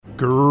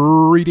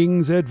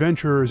Greetings,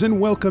 adventurers,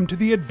 and welcome to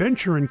the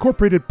Adventure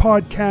Incorporated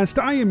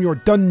podcast. I am your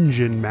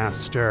dungeon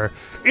master,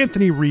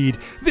 Anthony Reed.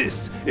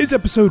 This is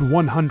episode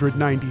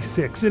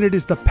 196, and it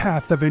is the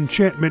Path of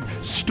Enchantment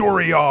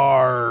story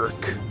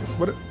arc.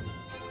 What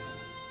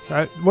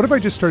if I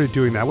just started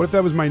doing that? What if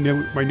that was my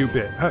new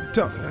bit?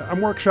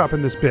 I'm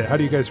workshopping this bit. How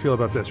do you guys feel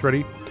about this?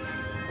 Ready?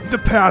 The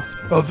Path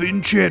of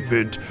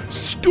Enchantment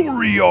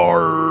story arc.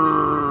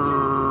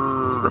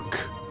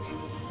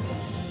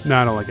 No,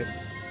 I don't like it.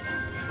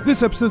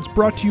 This episode's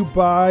brought to you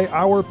by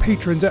our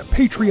patrons at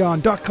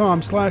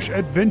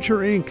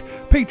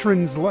patreon.com/adventureinc.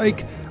 Patrons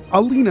like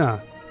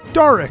Alina,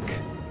 Darik,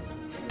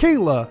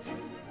 Kayla,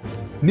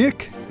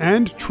 Nick,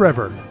 and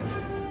Trevor.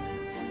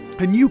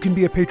 And you can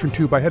be a patron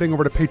too by heading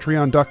over to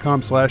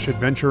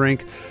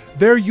patreon.com/adventureinc.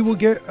 There you will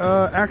get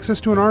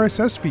access to an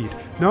RSS feed.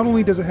 Not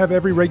only does it have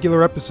every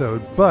regular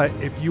episode, but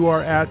if you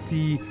are at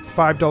the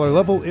 $5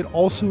 level, it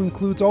also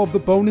includes all of the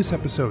bonus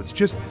episodes,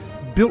 just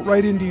built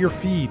right into your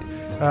feed.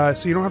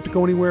 So you don't have to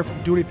go anywhere to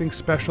do anything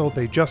special.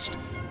 They just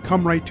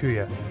come right to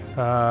you.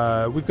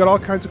 We've got all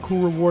kinds of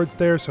cool rewards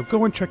there, so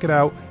go and check it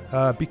out.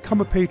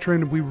 Become a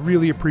patron. We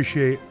really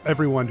appreciate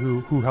everyone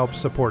who helps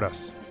support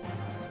us.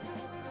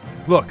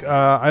 Look,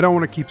 I don't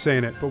want to keep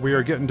saying it, but we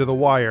are getting to the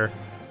wire.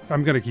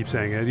 I'm going to keep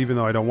saying it, even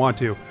though I don't want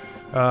to.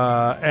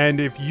 And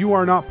if you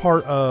are not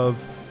part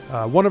of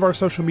one of our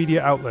social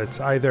media outlets,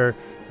 either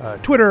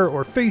Twitter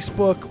or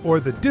Facebook or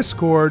the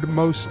Discord,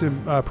 most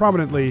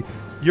prominently,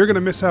 you're going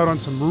to miss out on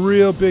some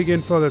real big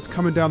info that's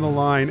coming down the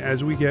line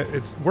as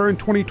we're in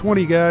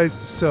 2020, guys,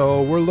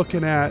 so we're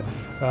looking at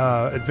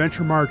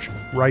Adventure March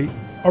right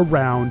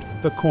around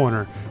the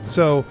corner.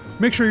 So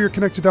make sure you're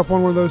connected up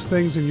on one of those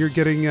things and you're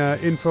getting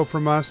info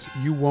from us.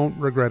 You won't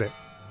regret it.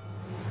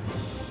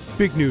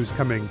 Big news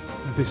coming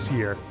this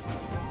year.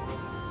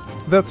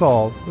 That's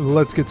all.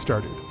 Let's get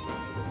started.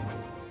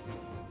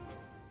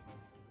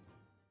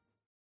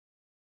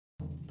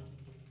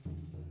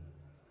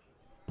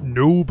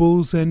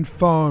 Nobles and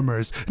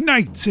farmers,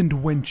 knights and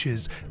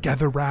wenches,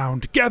 gather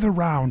round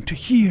to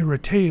hear a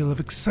tale of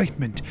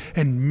excitement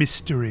and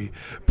mystery.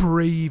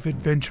 Brave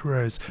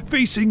adventurers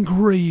facing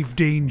grave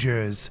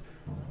dangers.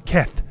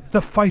 Keth,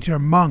 the fighter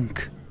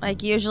monk.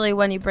 Like, usually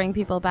when you bring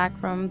people back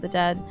from the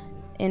dead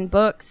in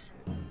books,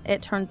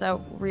 it turns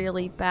out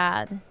really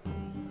bad.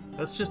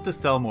 That's just to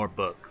sell more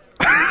books.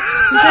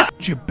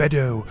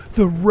 Geppetto,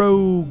 the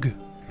rogue.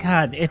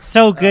 God, it's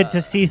so good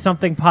to see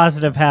something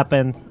positive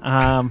happen.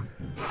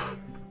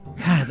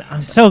 God,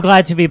 I'm so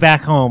glad to be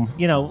back home.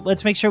 You know,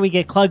 let's make sure we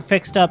get Clug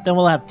fixed up, then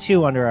we'll have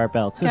 2 under our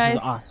belts. This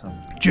is awesome.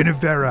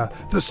 Genevera,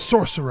 the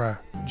sorcerer.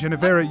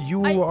 Genevera,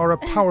 you are a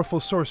powerful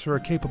sorcerer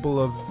capable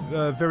of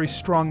very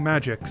strong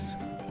magics.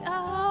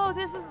 Oh,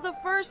 this is the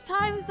first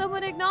time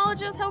someone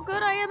acknowledges how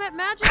good I am at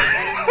magic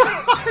and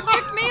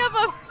convict me of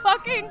a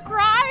fucking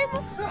crime?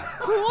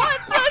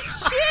 What the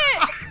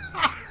shit?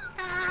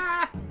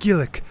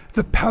 Gillick,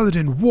 the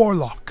paladin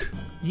warlock.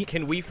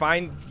 Can we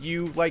find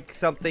you, like,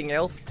 something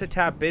else to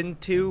tap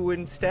into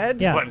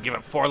instead? Yeah. What, give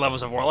up 4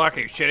 levels of warlock?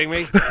 Are you shitting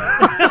me?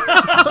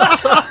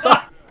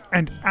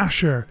 And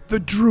Asher, the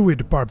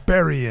druid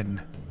barbarian.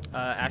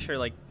 Asher,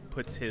 like,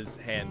 puts his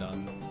hand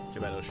on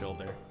Geppetto's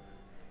shoulder.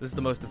 This is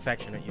the most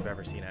affectionate you've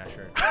ever seen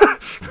Asher.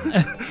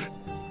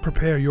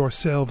 Prepare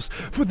yourselves,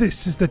 for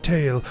this is the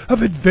tale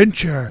of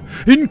Adventure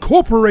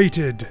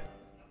Incorporated.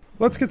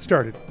 Let's get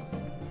started.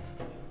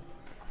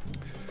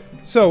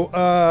 So,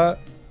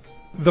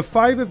 the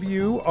 5 of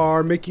you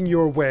are making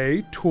your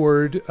way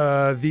toward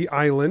the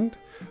island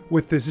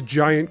with this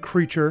giant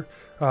creature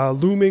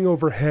looming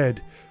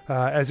overhead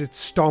as it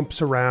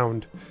stomps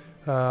around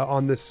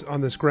on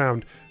this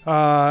ground.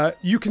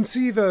 You can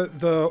see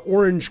the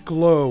orange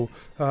glow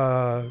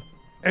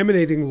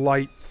emanating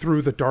light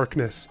through the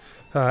darkness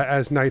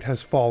as night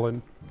has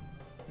fallen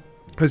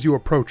as you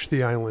approach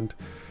the island.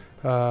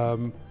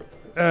 The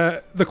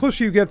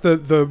closer you get,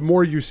 the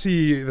more you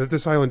see that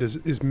this island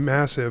is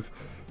massive.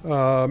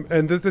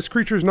 And that this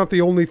creature is not the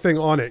only thing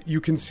on it.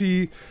 You can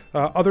see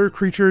other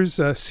creatures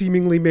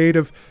seemingly made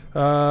of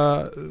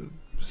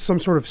some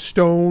sort of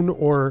stone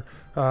or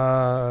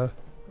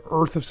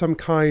earth of some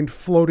kind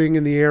floating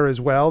in the air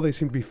as well. They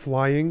seem to be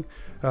flying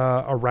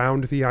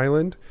around the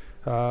island.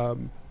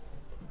 And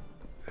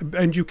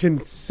you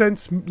can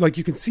sense, like,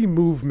 you can see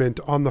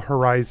movement on the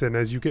horizon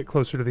as you get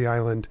closer to the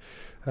island.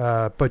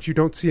 But you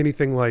don't see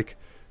anything like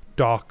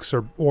docks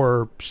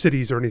or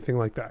cities or anything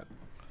like that.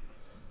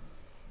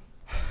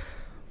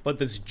 But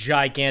this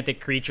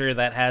gigantic creature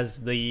that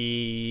has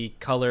the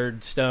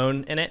colored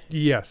stone in it?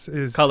 Yes.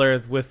 Is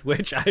color with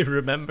which I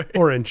remember.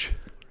 Orange.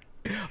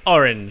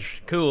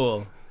 Orange.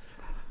 Cool.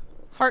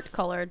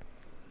 Heart-colored.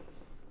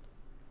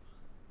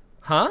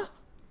 Huh?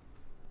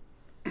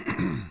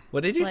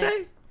 What did you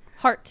say?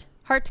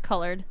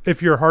 Heart-colored.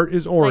 If your heart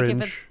is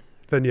orange, like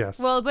then yes.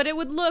 Well, but it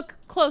would look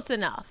close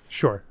enough.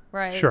 Sure.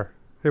 Right. Sure.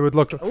 It would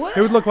look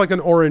like an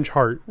orange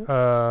heart.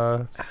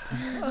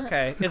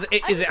 Okay. Is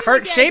it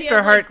heart shaped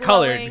or heart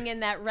colored?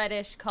 In that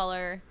reddish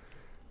color.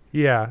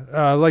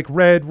 Yeah, like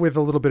red with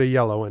a little bit of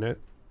yellow in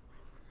it.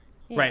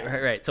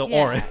 Right. So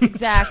Yeah, orange.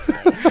 Exactly.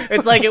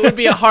 It's like it would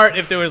be a heart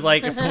if there was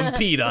like if someone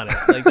peed on it.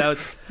 Like that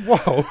was.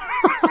 Whoa.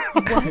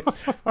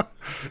 What?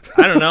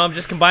 I don't know. I'm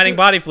just combining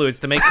body fluids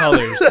to make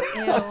colors.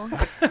 Ew.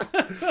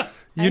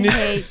 You I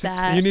hate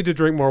that. You need to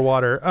drink more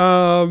water.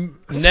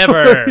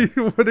 Never.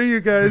 So, what are you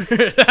guys?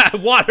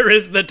 Water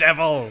is the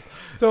devil.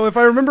 So if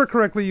I remember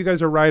correctly, you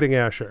guys are riding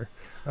Asher.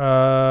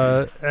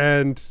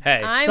 And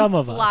Hey, I'm Some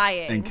of us.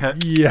 flying. And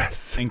Keth,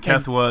 yes. and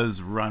Keth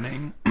was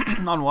running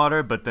on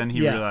water, but then he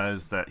Yeah.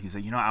 realized that he's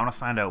like, I want to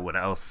find out what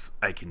else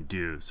I can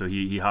do. So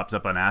he hops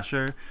up on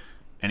Asher,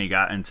 and he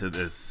got into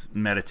this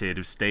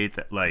meditative state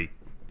that, like,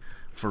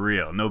 for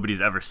real,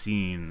 nobody's ever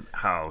seen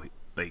how,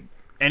 like,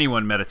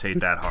 anyone meditate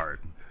that hard.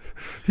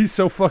 He's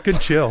so fucking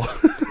chill.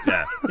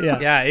 Yeah. Yeah.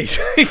 yeah, he's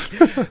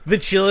like the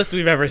chillest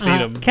we've ever seen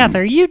him. Kath,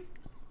 are you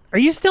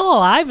still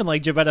alive? And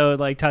like Gebetto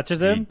like touches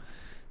him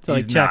to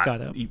like He's check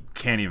not- on him. He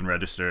can't even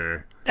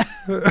register.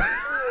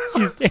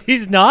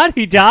 He's not.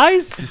 He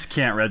dies. Just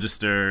can't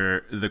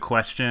register the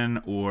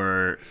question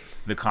or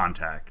the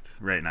contact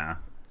right now.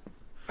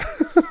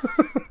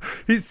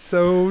 He's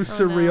so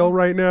surreal no.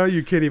 right now.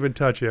 You can't even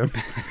touch him.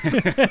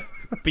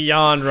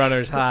 Beyond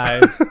runner's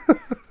high,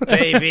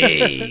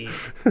 baby.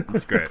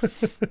 That's great.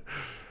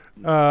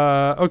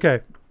 Okay.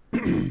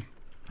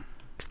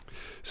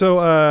 So,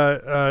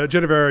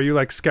 Genevera, are you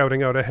like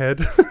scouting out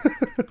ahead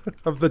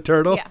of the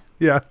turtle? Yeah.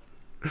 Yeah.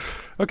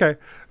 Okay.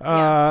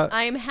 Yeah.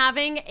 I'm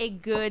having a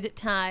good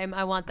time.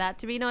 I want that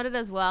to be noted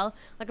as well.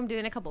 Like I'm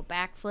doing a couple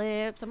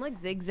backflips. I'm like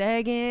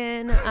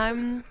zigzagging.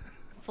 I'm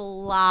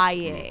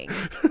flying.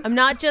 I'm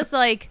not just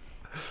like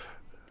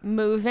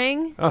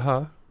moving.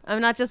 Uh-huh.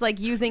 I'm not just like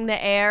using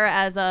the air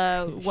as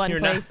a one You're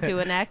not- place to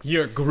a next.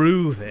 You're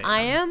grooving.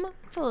 I am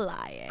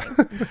flying.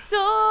 I'm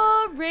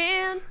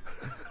soaring,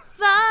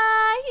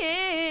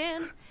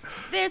 flying.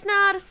 There's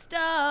not a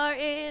star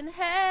in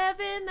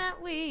heaven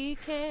that we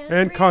can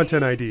And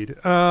content reach.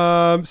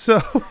 ID'd.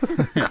 So,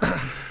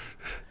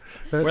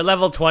 We're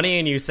level 20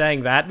 and you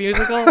sang that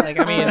musical? Like,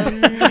 I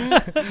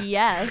mean,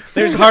 Yes.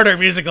 there's harder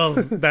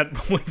musicals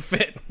that would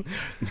fit.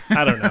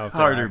 I don't know if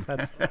there Harder. are.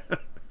 That's...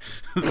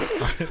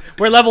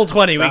 We're level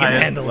 20. We The can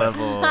highest handle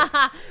level.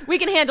 We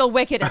can handle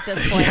Wicked at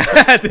this point.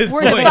 it. At this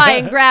We're point.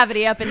 defying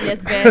gravity up in this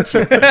bitch.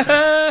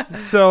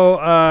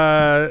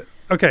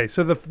 okay.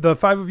 So the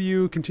five of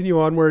you continue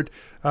onward.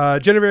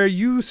 Genevera,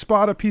 you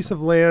spot a piece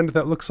of land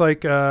that looks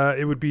like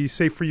it would be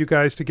safe for you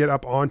guys to get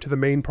up onto the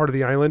main part of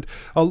the island.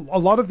 A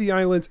lot of the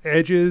island's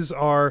edges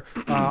are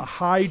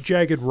high,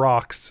 jagged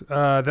rocks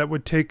that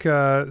would take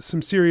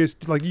some serious.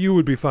 Like you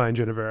would be fine,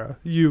 Genevera.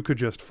 You could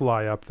just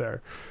fly up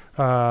there.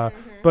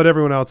 But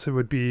everyone else, it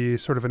would be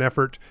sort of an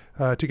effort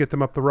to get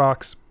them up the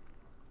rocks.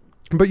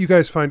 But you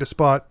guys find a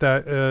spot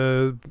that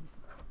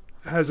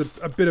has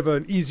a bit of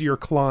an easier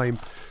climb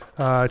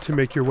to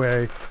make your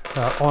way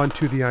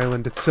onto the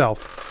island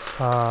itself.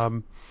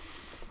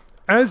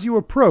 As you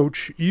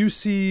approach, you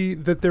see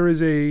that there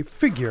is a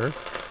figure,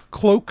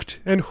 cloaked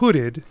and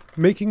hooded,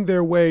 making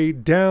their way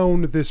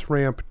down this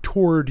ramp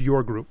toward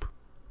your group.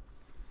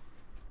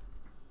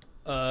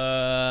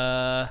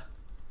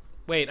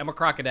 Wait, I'm a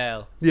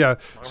crocodile. Yeah,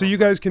 so you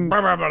guys can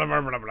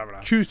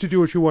choose to do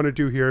what you want to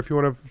do here. If you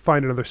want to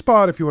find another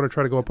spot, if you want to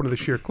try to go up one of the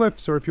sheer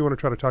cliffs, or if you want to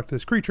try to talk to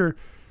this creature,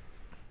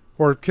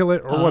 or kill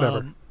it, or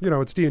whatever.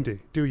 It's D&D.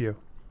 Do you?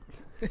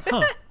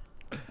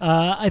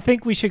 I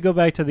think we should go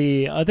back to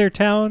the other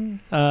town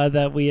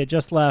that we had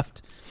just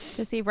left.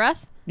 To see Vreth?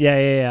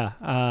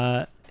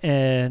 Yeah.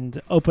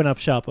 And open up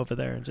shop over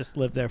there and just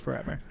live there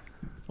forever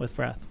with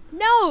Vreth.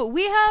 No,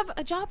 we have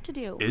a job to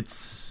do.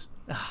 It's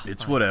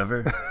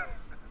whatever.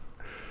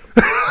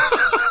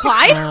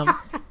 Clyde?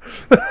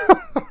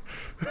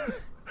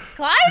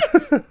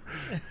 Clyde?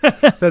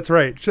 That's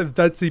right.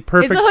 That's the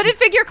perfect. Is the hooded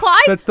figure Clyde?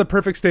 That's the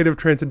perfect state of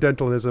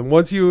transcendentalism.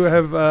 Once you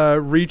have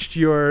reached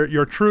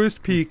your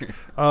truest peak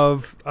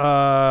of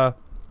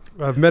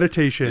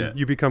meditation, Yeah.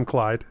 you become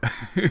Clyde.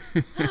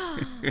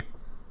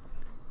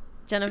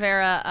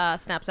 Genevera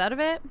snaps out of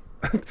it,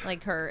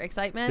 like her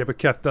excitement. Yeah, but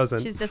Keth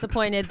doesn't. She's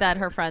disappointed that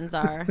her friends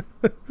are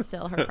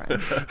still her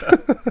friends.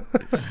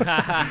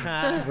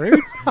 Rude.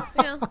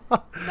 Yeah.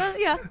 But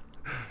yeah.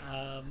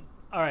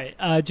 All right.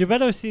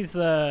 Gebetto sees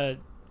the...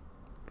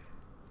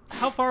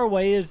 How far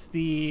away is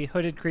the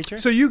hooded creature?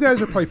 So you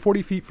guys are probably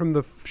 40 feet from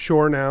the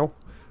shore now.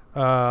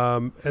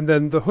 And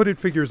then the hooded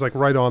figure is like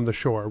right on the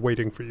shore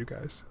waiting for you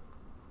guys.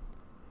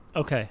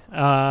 Okay.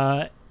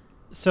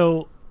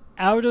 So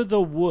out of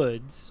the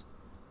woods,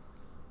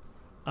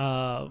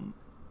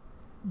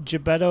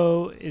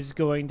 Gebetto is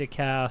going to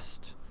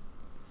cast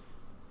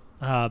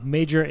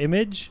Major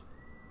Image,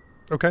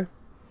 Okay.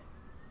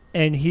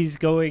 and he's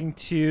going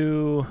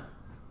to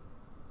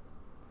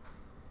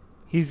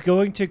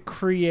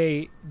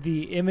create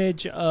the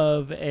image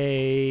of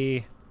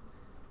a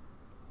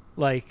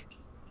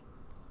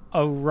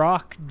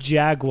rock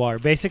jaguar.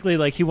 Basically,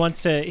 like he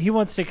wants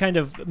to kind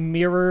of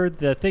mirror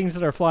the things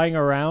that are flying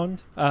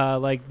around,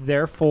 like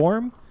their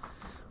form,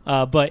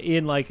 but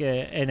in like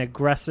an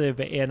aggressive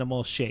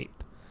animal shape.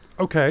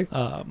 Okay.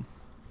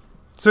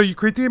 So you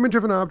create the image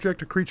of an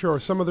object, a creature, or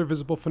some other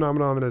visible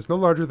phenomenon that is no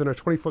larger than a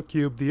 20-foot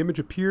cube. The image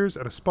appears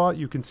at a spot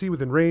you can see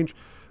within range,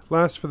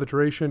 lasts for the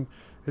duration.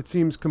 It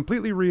seems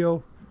completely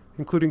real,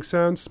 including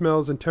sounds,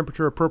 smells, and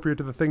temperature appropriate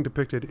to the thing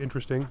depicted.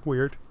 Interesting.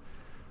 Weird.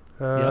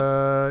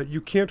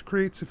 You can't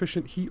create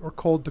sufficient heat or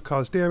cold to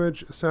cause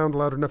damage. A sound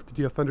loud enough to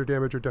deal thunder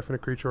damage or deafen a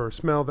creature, or a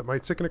smell that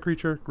might sicken a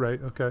creature.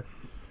 Right, okay.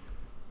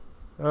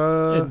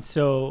 And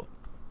so,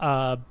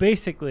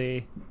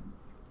 basically,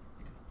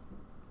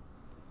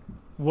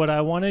 what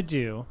I want to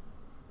do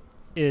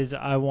is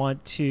I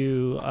want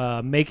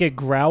to make it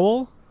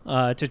growl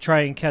to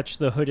try and catch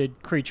the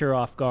hooded creature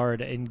off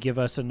guard and give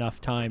us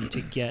enough time to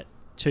get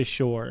to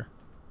shore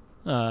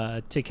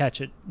to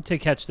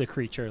catch the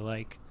creature,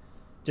 like,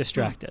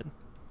 distracted.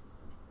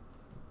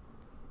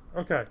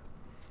 Okay.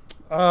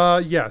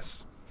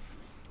 Yes.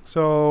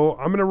 So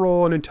I'm going to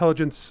roll an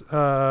intelligence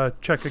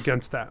check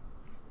against that.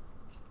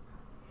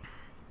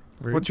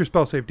 Rude. What's your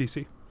spell save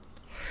DC?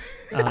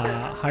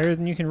 Higher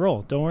than you can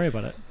roll. Don't worry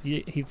about it.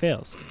 He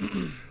fails.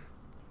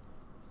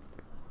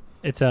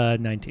 It's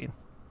 19.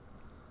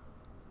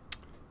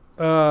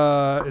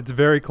 It's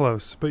very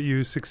close, but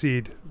you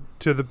succeed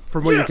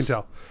from what you can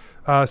tell.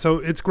 So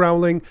it's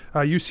growling.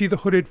 You see the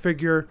hooded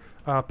figure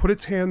put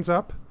its hands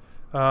up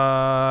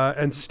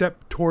and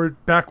step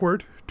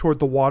backward toward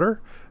the water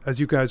as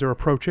you guys are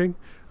approaching.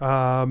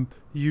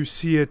 You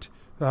see it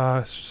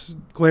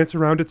glance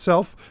around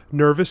itself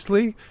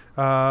nervously,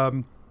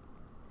 and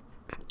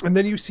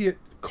then you see it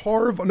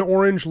carve an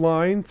orange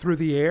line through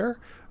the air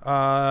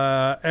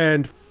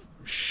and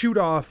shoot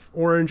off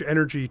orange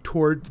energy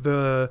toward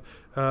the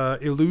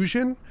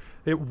illusion.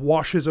 It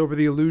washes over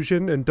the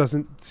illusion and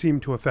doesn't seem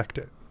to affect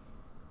it.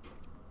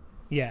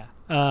 Yeah.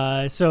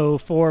 So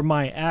for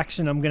my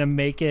action, I'm gonna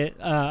make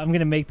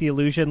the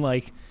illusion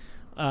like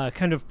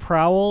kind of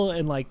prowl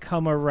and like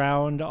come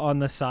around on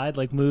the side,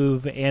 like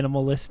move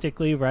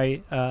animalistically,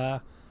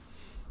 right?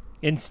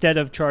 Instead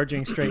of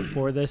charging straight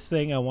for this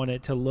thing, I want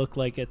it to look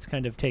like it's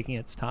kind of taking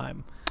its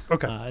time.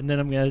 Okay. And then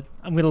I'm gonna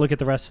look at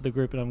the rest of the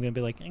group and I'm gonna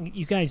be like,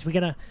 you guys, we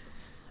gotta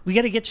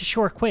get to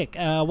shore quick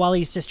while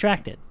he's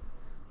distracted.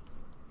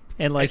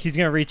 And like he's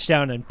gonna reach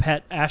down and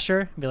pet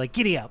Asher and be like,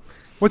 giddy up.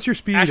 What's your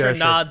speed, Asher? Asher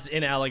nods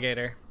in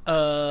alligator.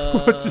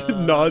 What's it?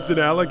 Nods in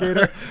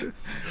alligator?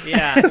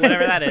 Yeah,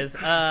 whatever that is.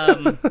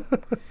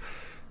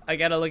 I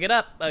gotta look it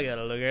up.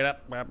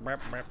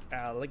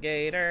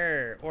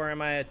 Alligator. Or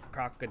am I a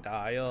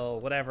crocodile?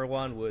 Whatever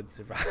one would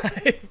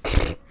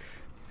survive.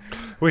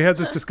 We had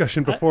this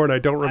discussion before and I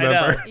don't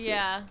remember. I know.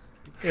 Yeah.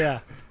 Yeah.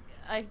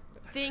 I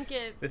think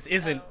it. This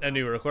isn't a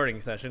new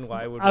recording session.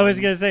 Why would I was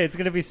going to say, it's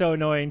going to be so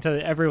annoying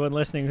to everyone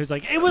listening who's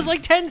like, it was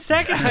like 10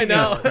 seconds ago. I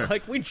know.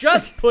 Like, we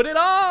just put it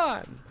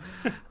on.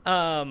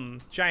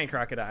 Giant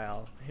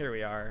crocodile. Here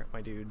we are,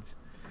 my dudes.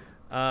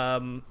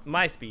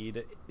 My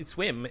speed,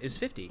 swim, is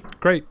 50.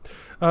 Great.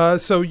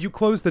 So you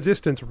close the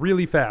distance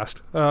really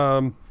fast.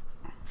 Genevera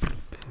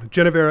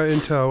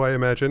in tow, I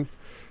imagine.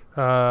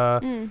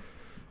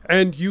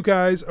 And you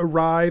guys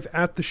arrive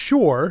at the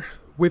shore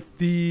with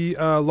the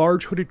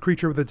large hooded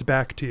creature with its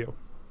back to you.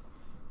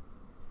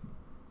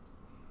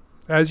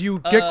 As you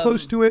get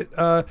close to it,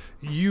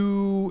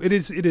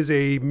 it is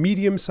a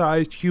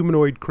medium-sized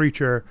humanoid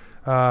creature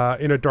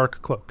in a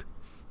dark cloak.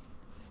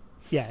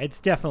 Yeah, it's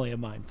definitely a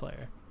mind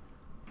flayer.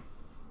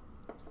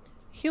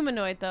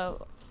 Humanoid,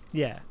 though.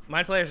 Yeah.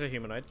 Mind flayers are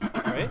humanoid,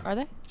 right? Are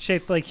they?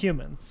 Shaped like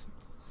humans.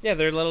 Yeah,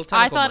 they're little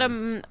I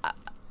tentacle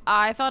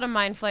I thought a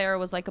mind flayer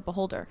was like a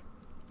beholder.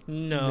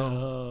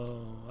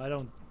 No. I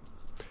don't.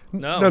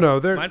 No.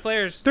 They're mind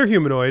flayers. They're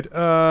humanoid.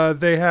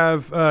 They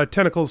have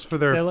tentacles for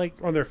They're like,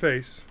 on their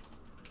face.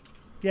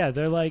 yeah,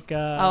 they're like.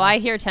 I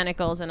hear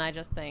tentacles and I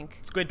just think.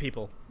 Squid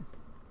people.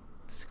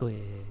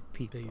 Squid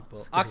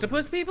people. Squid.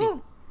 Octopus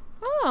people?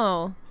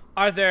 Oh.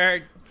 Are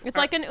there It's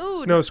like an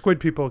ood. No, squid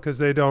people because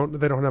they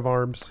don't have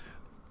arms.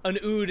 an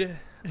ood?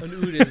 An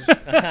ood is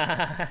It's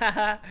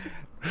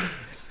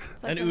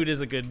like an ood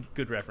is a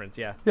good reference.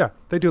 Yeah. Yeah,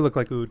 they do look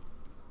like ood.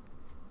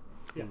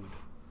 Yeah.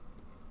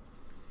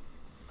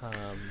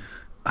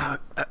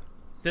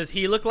 Does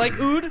he look like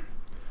ood? His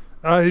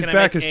Can I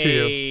back make is to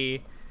you.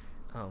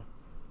 Oh,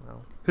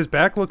 well. His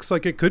back looks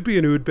like it could be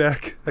an ood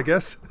back, I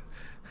guess.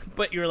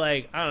 But you're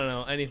like, I don't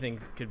know, anything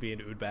could be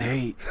an ood bag.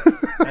 Hey,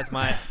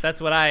 That's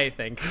what I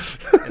think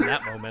in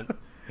that moment.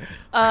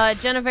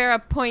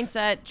 Genevera points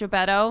at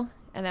Gebetto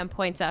and then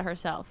points at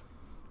herself.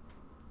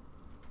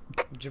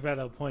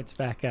 Gebetto points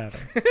back at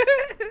her.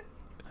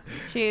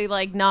 She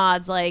like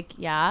nods like,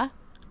 yeah.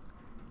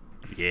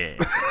 yeah.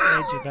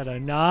 And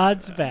Gebetto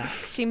nods back.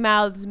 She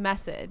mouths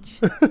message.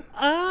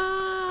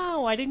 Oh,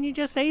 why didn't you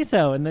just say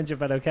so? And then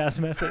Gebetto casts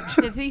message.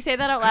 Did he say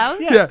that out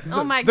loud? Yeah.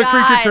 Oh my the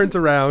god. creature turns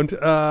around.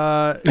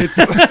 It's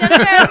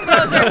Genevera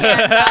throws her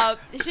hands up.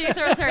 She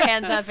throws her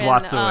hands up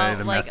Swats and away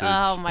the like, message.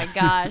 oh my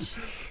gosh.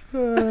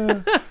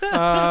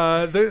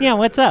 Yeah,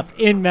 what's up?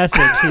 In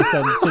message he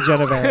sends to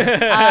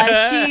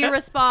Genevera. She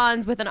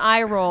responds with an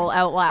eye roll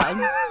out loud.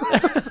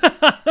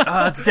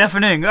 It's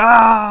deafening.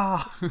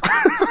 Ah.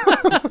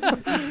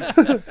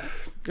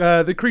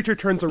 The creature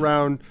turns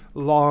around,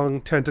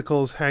 long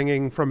tentacles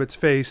hanging from its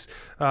face,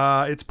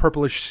 its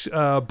purplish,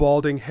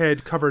 balding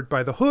head covered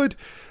by the hood,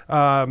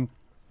 and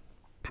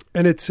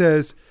it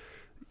says,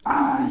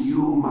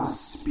 You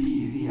must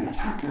be the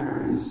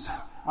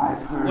attackers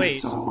I've heard Wait.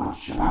 so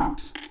much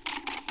about.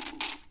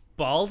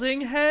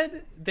 Balding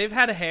head? They've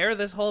had hair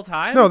this whole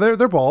time? no,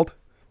 they're bald.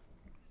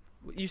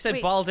 You said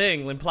Wait.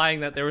 balding,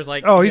 implying that there was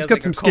like... Oh, he he's has, got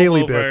like, some a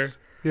scaly comb over. bits.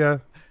 Yeah.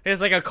 He has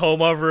like a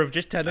comb over of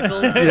just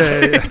tentacles.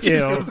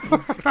 Yeah.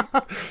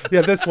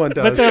 Yeah, this one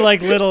does. But they're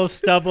like little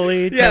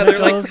stubbly Yeah, they're,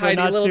 like, tentacles. tiny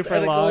not little super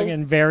long tentacles.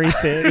 and very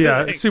thin.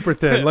 yeah, super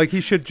thin. Like, he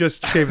should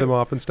just shave them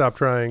off and stop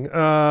trying.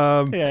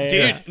 Yeah, Dude,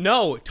 yeah.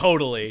 no,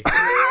 totally.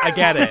 I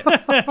get it.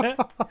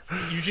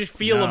 You just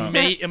feel No.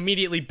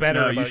 immediately better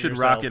No, about you should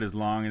yourself. rock it as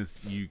long as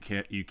you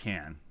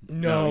can.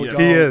 No, yeah.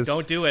 don't. He is.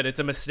 Don't do it. It's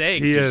a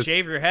mistake. He Just is.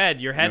 shave your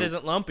head. Your head Nope.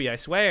 isn't lumpy, I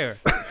swear.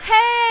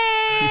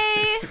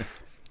 Hey!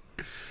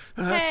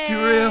 That's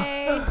too real.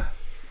 Hey.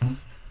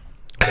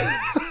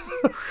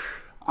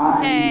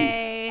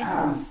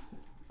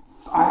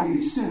 I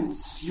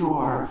sense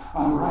your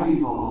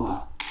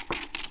arrival.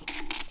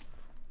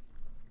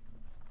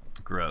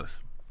 Gross.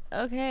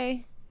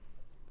 Okay.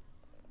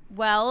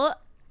 Well,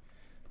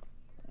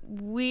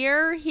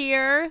 we're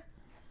here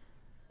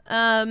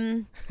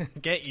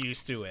Get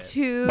used to it.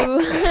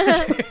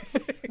 to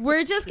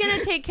we're just going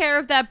to take care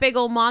of that big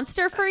old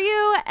monster for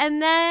you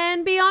and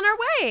then be on our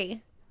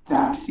way.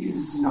 That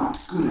is not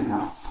good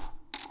enough.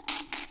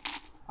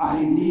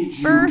 I need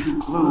you Brr. to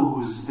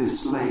close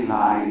this ley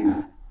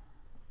line.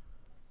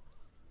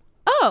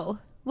 Oh,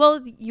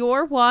 well,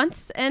 your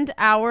wants and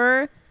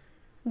our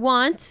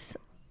wants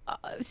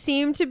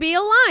seem to be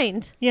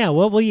aligned. Yeah,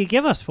 what will you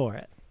give us for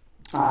it?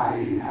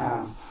 I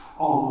have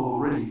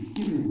already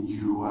given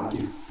you a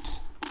gift.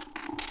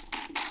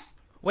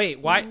 Wait,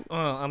 why? Oh,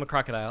 I'm a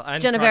crocodile.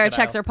 Genevera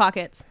checks her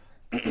pockets.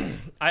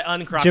 I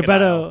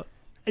uncrocodile.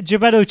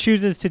 Gebetto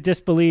chooses to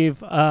disbelieve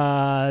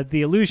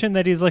the illusion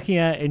that he's looking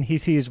at, and he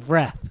sees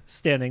Vreth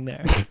standing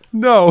there.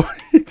 No,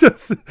 he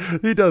doesn't.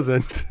 He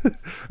doesn't.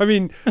 I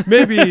mean,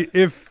 maybe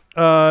if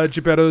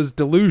Gebetto's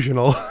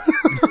delusional,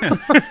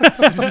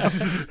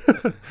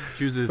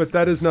 Chooses. but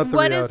that is not the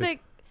What is reality.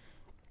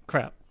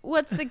 Crap.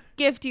 what's the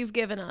gift you've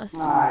given us?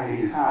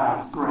 I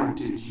have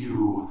granted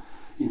you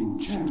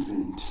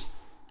enchantment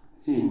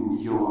in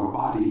your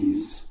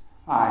bodies.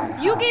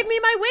 You gave me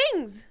my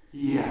wings.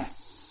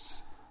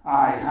 Yes,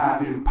 I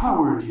have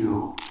empowered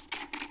you.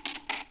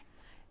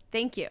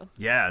 Thank you.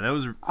 Yeah,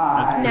 that's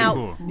I pretty Now,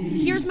 cool.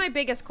 here's my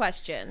biggest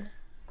question.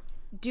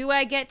 Do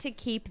I get to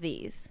keep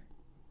these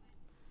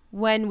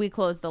when we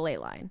close the ley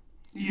line?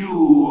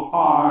 You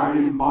are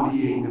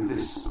embodying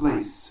this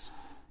place.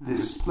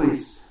 This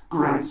place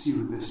grants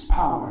you this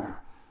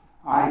power.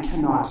 I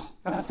cannot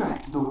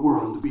affect the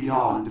world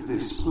beyond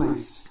this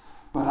place,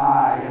 but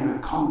I am a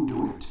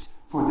conduit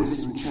for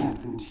this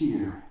enchantment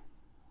here.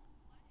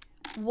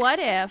 What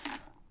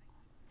if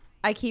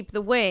I keep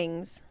the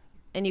wings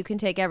and you can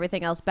take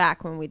everything else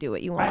back when we do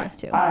what you want us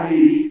to?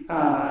 I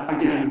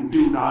again,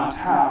 do not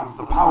have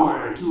the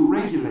power to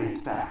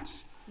regulate that.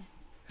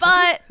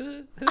 But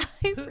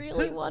I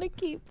really want to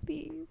keep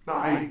these.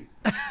 I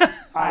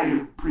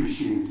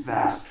appreciate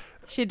that.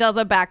 She does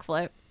a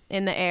backflip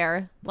in the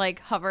air, like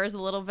hovers a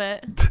little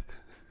bit,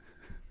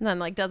 and then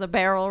like does a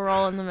barrel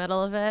roll in the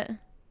middle of it.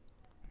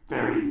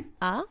 Very,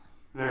 Ah,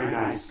 very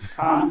nice.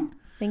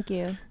 thank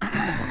you.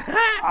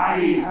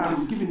 I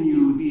have given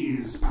you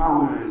these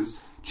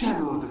powers,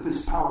 channeled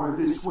this power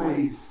this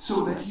way,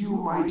 so that you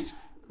might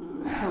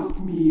help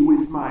me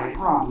with my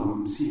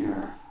problems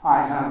here.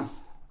 I have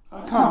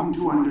come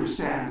to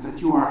understand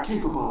that you are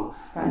capable,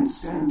 and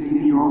standing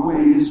in your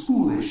way is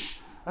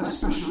foolish,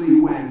 especially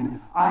when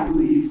I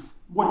believe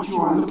what you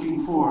are looking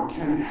for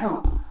can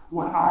help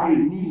what I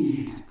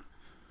need.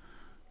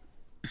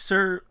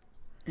 Sir,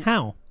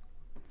 How?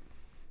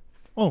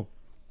 Oh,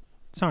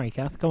 sorry,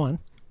 Kath. Go on.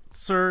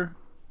 sir,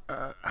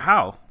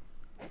 how?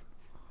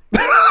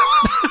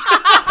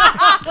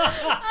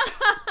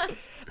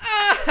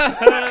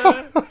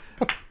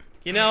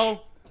 You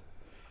know,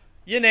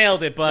 you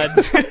nailed it, bud.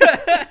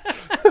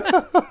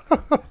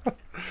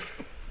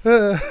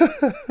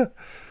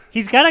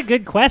 He's got a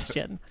good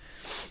question.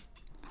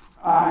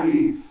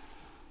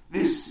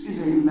 This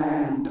is a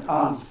land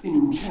of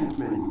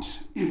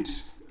enchantment. It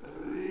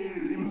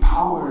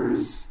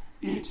empowers,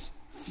 it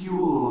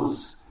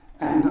fuels,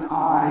 and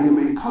I am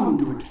a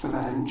conduit for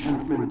that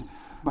enchantment,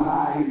 but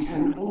I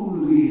can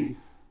only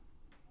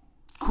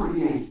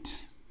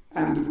create,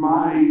 and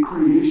my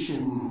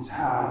creations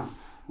have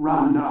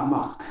run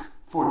amok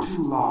for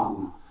too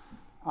long.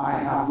 I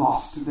have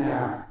lost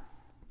their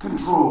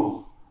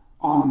control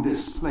on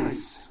this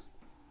place,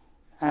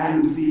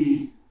 and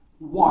the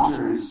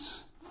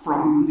waters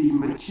from the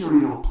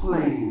material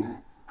plane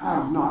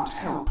have not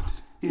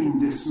helped in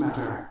this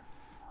matter.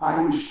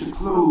 I wish to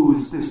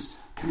close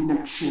this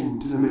connection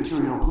to the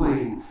material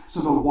plane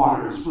so the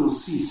waters will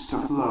cease to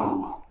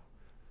flow.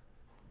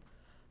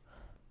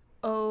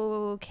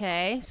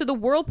 Okay, so the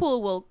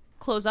whirlpool will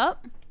close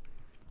up.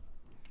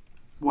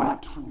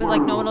 What But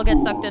like no one will get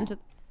sucked whirlpool? into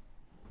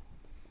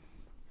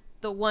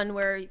the one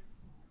where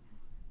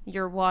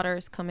your water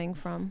is coming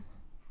from.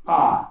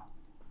 Ah,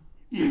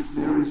 if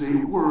there is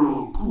a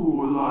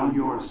whirlpool on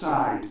your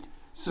side,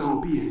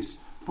 so be it.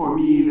 For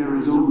me, there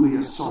is only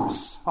a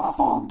source, a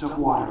font of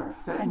water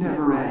that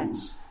never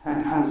ends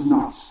and has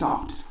not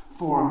stopped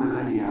for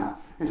millennia.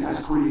 It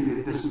has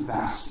created this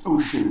vast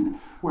ocean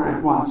where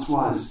it once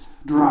was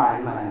dry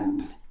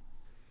land.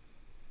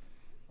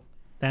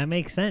 That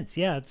makes sense.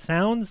 Yeah, it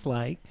sounds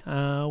like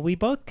we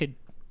both could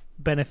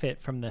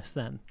benefit from this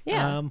then.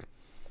 Yeah.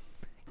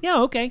 Yeah,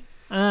 okay.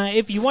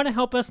 If you want to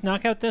help us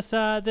knock out this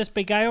this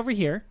big guy over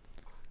here,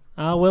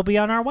 we'll be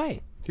on our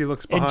way. He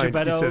looks And behind. He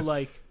Gebetto, says,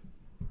 like,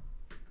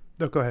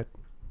 no, go ahead.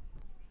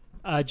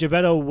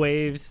 Gebetto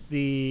waves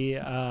the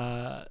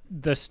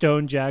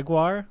stone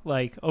jaguar,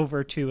 like,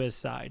 over to his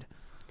side.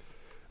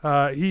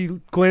 He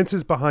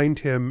glances behind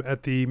him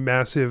at the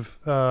massive,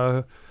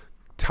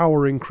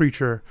 towering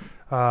creature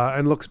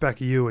and looks back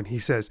at you, and he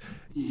says,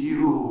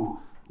 You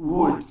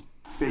would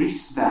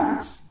face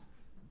that?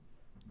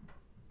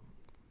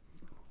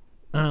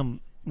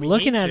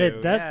 Looking need at to,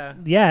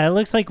 it, yeah, it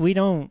looks like we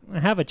don't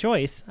have a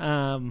choice.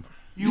 You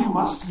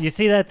must. You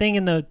see that thing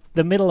in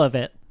the middle of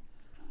it?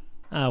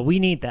 We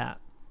need that.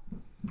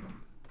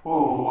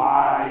 Oh,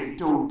 I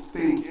don't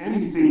think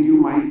anything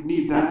you might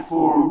need that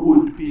for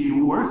would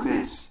be worth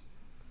it.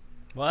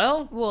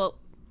 Well, Well,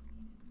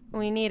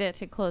 we need it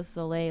to close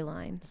the ley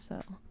line,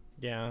 so.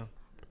 yeah.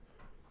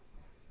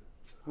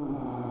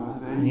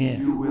 Then Yeah.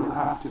 you will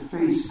have to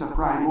face the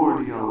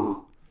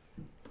primordial.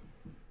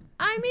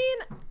 I mean,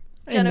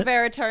 And-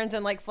 Genevera turns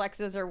and like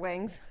flexes her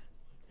wings.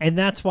 And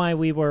that's why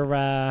we were,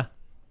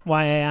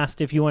 why I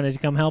asked if you wanted to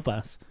come help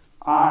us.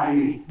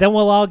 I Then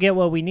we'll all get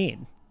what we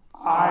need.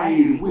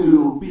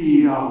 will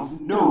be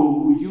of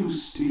no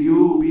use to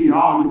you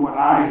beyond what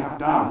I have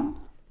done.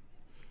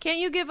 Can't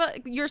you give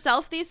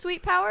yourself these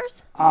sweet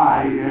powers?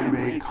 I am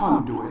a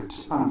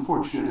conduit,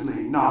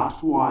 unfortunately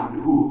not one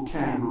who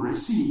can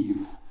receive.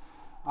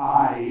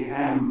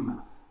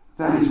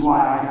 That is why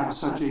I have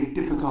such a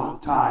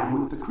difficult time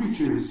with the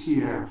creatures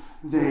here.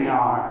 They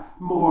are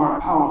more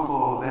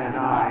powerful than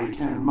I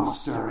can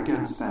muster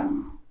against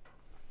them.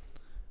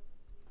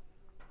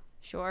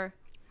 Sure.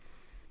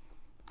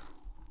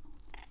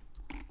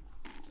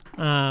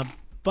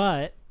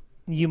 But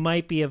you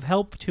might be of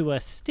help to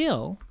us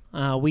still.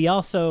 We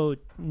also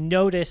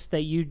noticed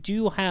that you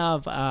do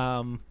have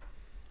Some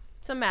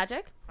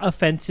magic.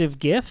 offensive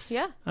gifts.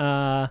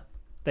 Yeah.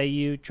 That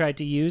you tried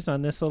to use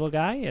on this little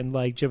guy, and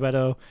like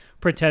Gebetto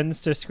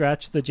pretends to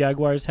scratch the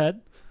jaguar's head.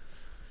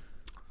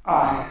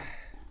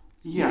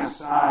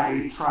 Yes,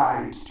 I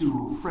tried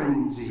to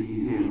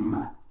frenzy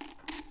him.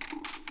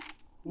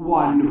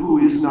 One who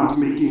is not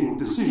making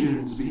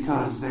decisions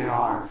because they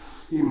are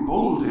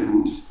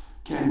emboldened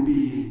can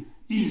be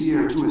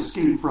easier to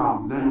escape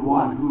from than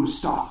one who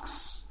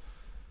stalks.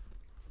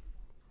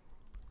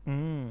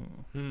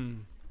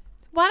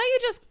 Why don't you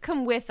just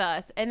come with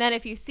us, and then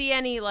if you see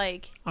any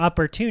like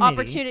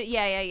Opportunity.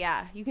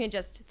 yeah, you can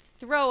just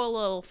throw a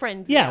little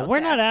frenzy. Yeah, out we're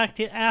there. not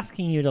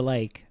asking you to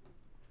like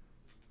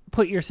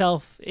put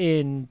yourself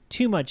in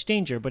too much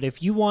danger, but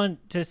if you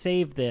want to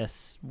save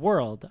this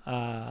world,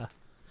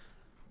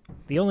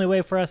 the only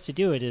way for us to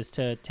do it is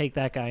to take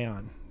that guy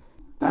on.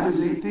 That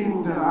is a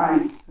thing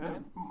that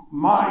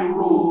my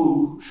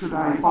role, should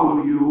I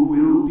follow you,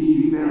 will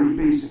be very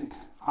basic.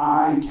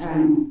 I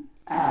can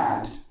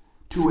add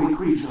to a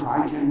creature.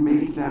 I can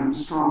make them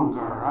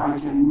stronger. I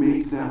can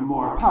make them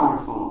more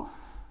powerful.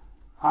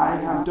 I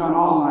have done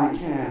all I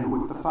can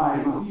with the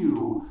 5 of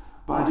you,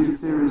 but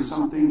if there is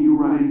something you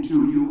run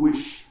into you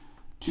wish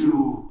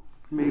to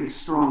make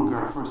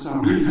stronger for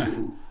some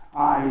reason,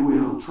 I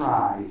will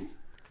try.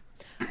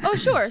 Oh,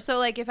 sure. So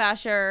like if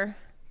Asher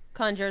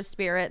conjures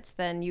spirits,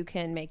 then you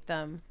can make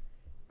them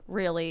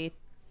really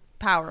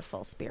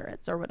powerful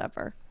spirits or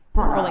whatever.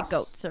 Perhaps. Or like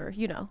goats or,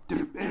 you know.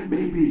 It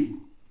may be.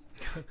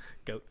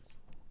 Goats.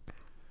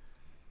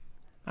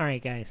 All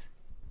right, guys.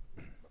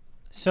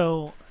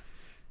 So,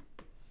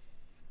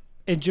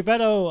 and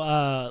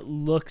Gebetto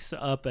looks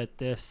up at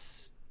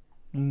this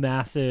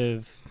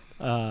massive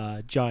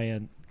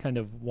giant kind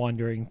of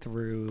wandering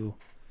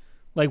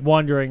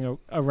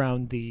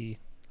around the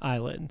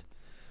island.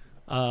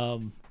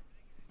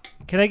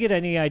 Can I get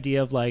any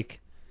idea of like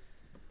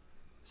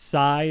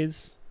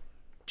size?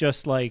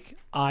 Just like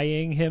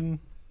eyeing him.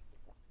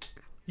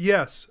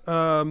 Yes.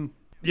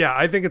 Yeah,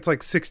 I think it's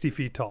like 60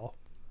 feet tall.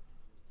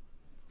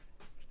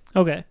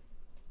 Okay.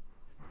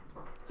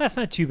 That's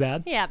not too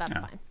bad. Yeah, that's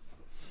fine.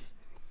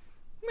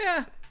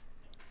 Yeah.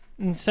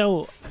 And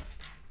so,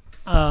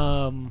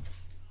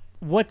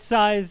 what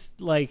size,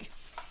 like,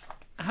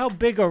 how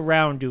big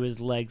around do his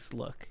legs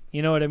look?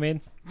 You know what I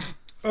mean?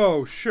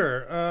 Oh,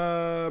 sure.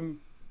 Let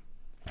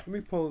me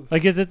pull.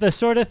 Like, is it the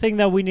sort of thing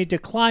that we need to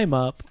climb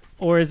up,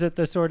 or is it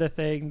the sort of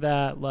thing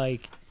that,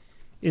 like,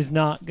 is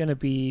not going to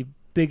be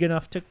big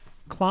enough to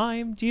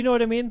climb? Do you know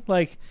what I mean?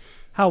 Like,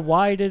 how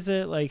wide is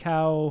it? Like,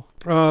 how...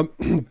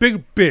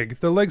 Big.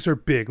 The legs are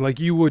big. Like,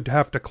 you would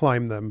have to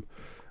climb them.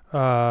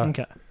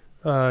 Okay.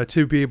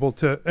 To be able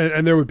to,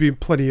 and there would be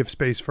plenty of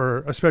space for,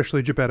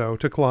 especially Geppetto,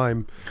 to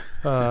climb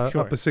up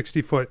a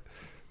 60-foot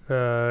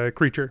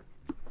creature.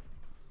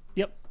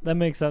 Yep, that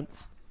makes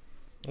sense.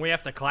 We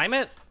have to climb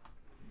it?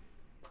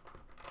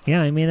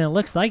 Yeah, I mean, it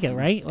looks like it,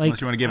 right? Like,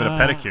 Unless you want to give it a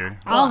pedicure.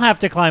 I'll have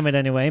to climb it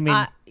anyway. I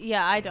mean,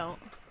 Yeah, I don't.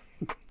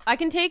 I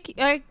can take,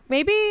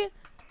 maybe,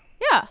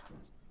 yeah.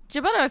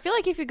 Geppetto, I feel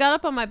like if you got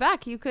up on my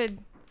back, you could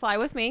fly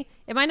with me.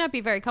 It might not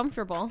be very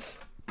comfortable.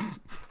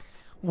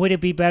 would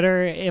it be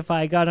better if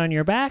I got on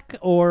your back,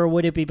 or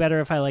would it be better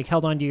if I like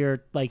held onto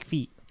your like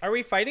feet? Are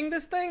we fighting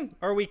this thing?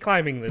 Or are we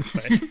climbing this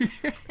thing?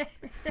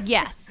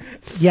 Yes.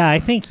 Yeah, I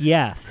think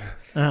yes.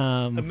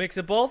 A mix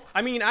of both?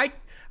 I mean, I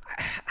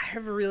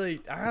have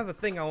a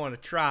thing I want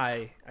to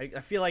try. I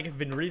feel like I've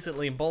been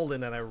recently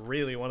emboldened and I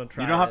really want to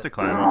try You don't have to it.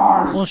 climb There it.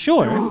 are Well,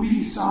 sure. There will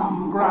be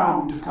some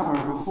ground to cover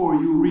before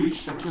you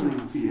reach the killing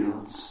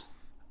fields.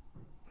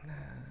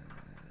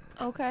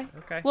 Okay.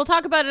 Okay. We'll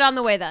talk about it on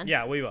the way then.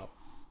 Yeah, we will.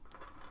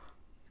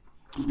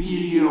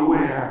 Be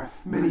aware,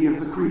 many of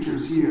the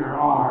creatures here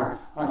are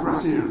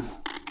aggressive.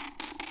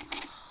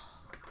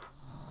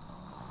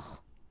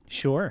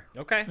 Sure.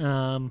 Okay.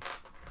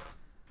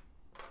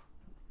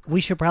 We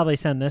should probably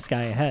send this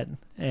guy ahead.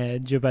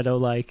 And Geppetto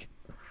like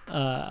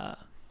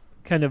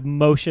kind of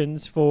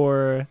motions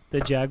for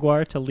the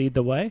Jaguar to lead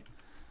the way.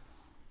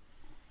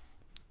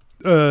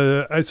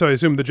 So I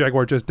assume the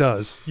Jaguar just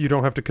does. You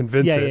don't have to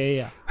convince it.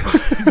 Yeah.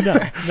 No,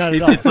 not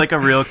at all. It's like a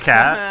real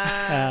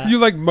cat. You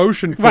like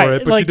motion for Right,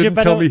 it, but like you didn't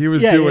Geppetto- tell me he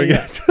was yeah, doing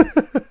yeah.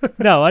 it.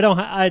 No, I don't.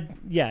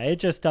 It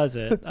just does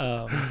it.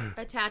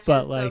 Attaches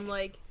But, some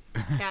like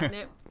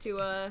catnip to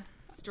a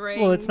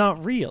string. Well, it's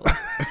not real.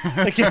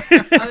 Like,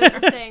 I was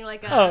just saying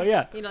like a, Oh,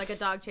 yeah. like a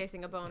dog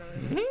chasing a bone.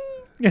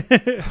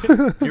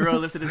 Hero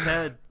lifted his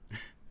head.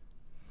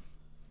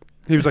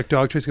 He was like,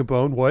 dog chasing a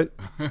bone? What?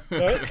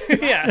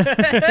 Yeah.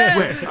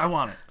 Wait, I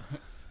want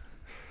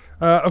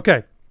it.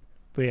 Okay.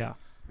 But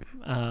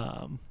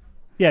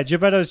yeah,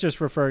 Geppetto's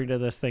just referring to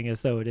this thing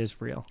as though it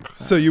is real.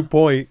 So you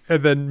point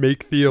and then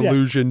make the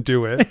illusion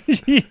do it.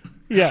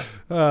 Yeah,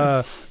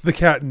 The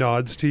cat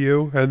nods to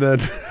you and then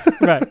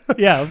right.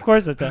 Yeah, of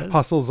course it does.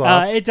 hustles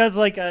off. It does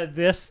like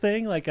this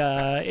thing, like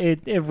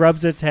it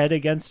rubs its head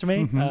against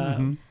me.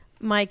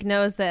 Mike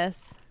knows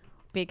this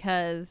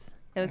because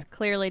it was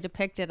clearly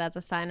depicted as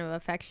a sign of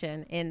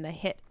affection in the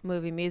hit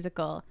movie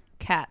musical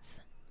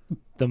Cats.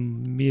 The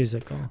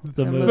musical,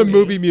 The The movie.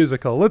 movie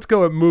musical. Let's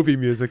go at movie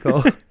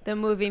musical. The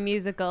movie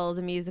musical,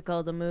 the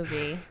musical, the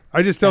movie.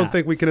 I just don't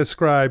think we can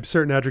ascribe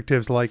certain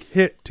adjectives like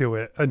hit to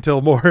it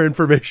until more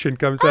information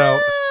comes out.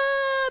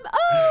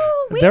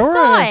 We There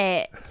saw were-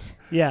 it.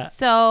 Yeah.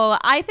 So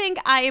I think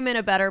I am in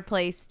a better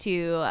place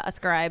to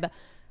ascribe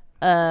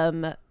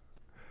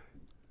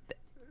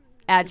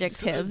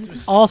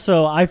adjectives.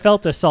 Also, I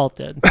felt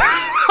assaulted.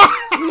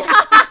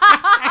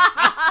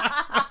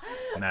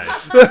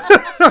 Nice.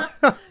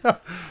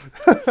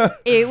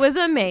 It was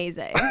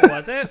amazing.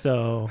 Was it?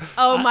 So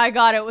Oh my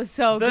god, it was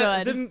so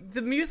good.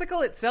 The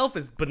musical itself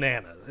is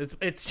bananas.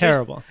 It's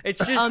Terrible. Just,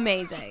 it's just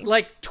Amazing.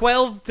 like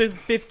 12 to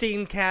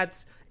 15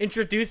 cats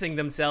introducing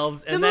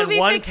themselves, and The then movie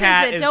one fixes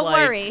cat it, is don't like,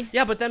 worry.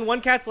 yeah, but then one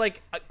cat's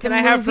like, can The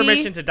I have movie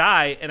permission to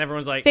die? And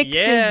everyone's like, fixes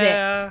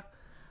yeah. it.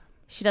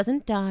 She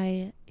doesn't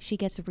die. She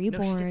gets No,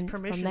 reborn she gets from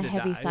permission the to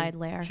heavy die. side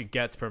layer. She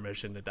gets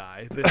permission to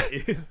die. This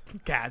is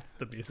Cats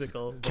the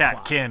musical. the Cat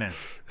plot. cannon.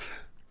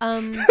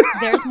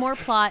 There's more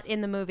plot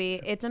in the movie.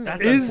 It's That's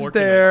amazing. Is unfortunate.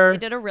 there They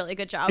did a really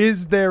good job.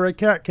 is there a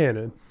cat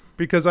cannon?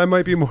 Because I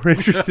might be more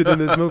interested in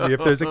this movie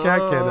if there's a cat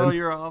Oh, cannon.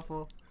 you're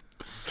awful.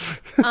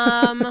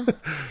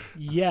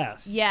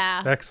 yes.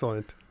 Yeah.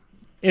 Excellent.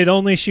 It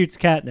only shoots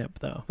catnip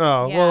though.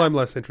 Oh, Yeah. well, I'm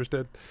less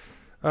interested.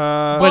 But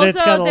Also,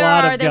 it's got a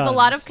lot of there's a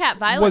lot of guns. cat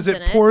violence Was in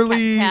it it.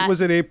 poorly? Cat.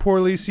 Was it a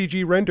poorly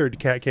CG rendered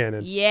cat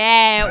cannon?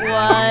 Yeah,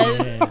 it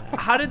was. Yeah.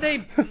 How did they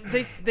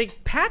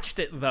patched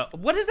it though?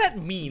 What does that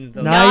mean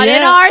though? Not Not in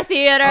yet. our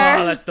theater.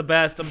 Oh, that's the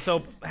best. I'm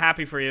so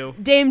happy for you.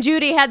 Dame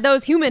Judy had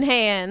those human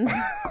hands.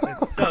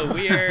 It's so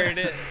weird.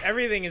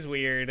 Everything is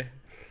weird.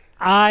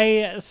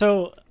 I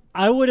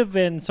would have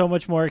been so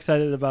much more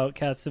excited about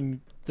Cats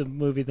the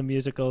movie, the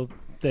musical,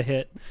 the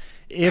hit,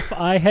 if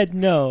I had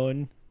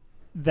known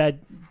that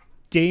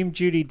Dame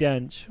Judi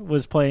Dench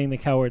was playing the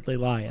Cowardly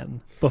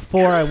Lion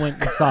before I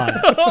went and saw it.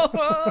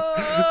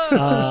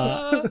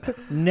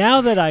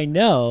 Now that I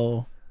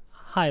know,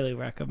 highly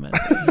recommend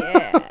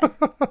it.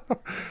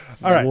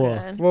 All right.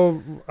 Good.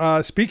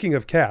 Well, speaking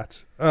of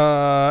cats,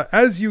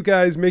 as you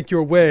guys make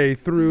your way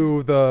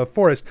through the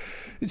forest,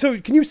 so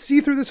can you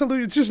see through this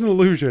illusion? It's just an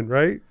illusion,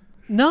 right?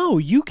 No,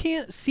 you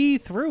can't see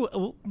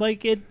through.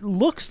 Like, it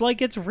looks like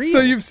it's real. So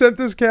you've sent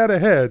this cat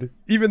ahead,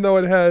 even though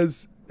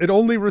it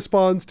only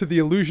responds to the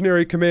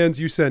illusionary commands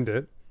you send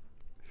it,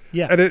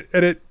 yeah,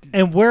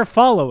 and we're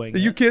following.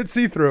 you it. can't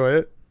see through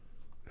it.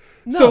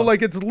 No. So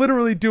like it's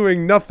literally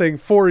doing nothing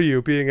for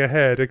you being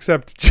ahead,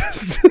 except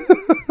just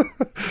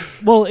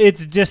Well,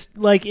 it's just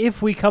like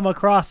if we come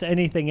across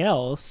anything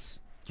else,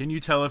 Can you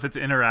tell if it's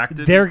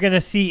interacted? They're gonna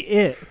see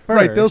it first,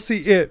 Right, they'll see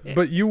it,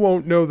 but you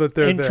won't know that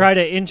they're and there. try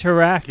to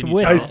interact Can you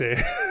with. tell? I it. see.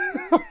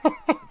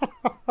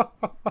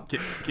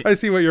 Can, I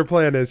see what your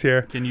plan is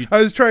here. can you? I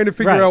was trying to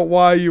figure Right. out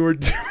why you were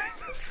doing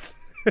this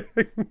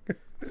thing.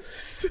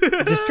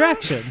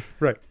 Distraction.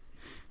 Right.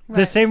 The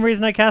Right. same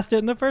reason I cast it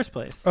in the first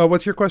place.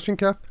 What's your question,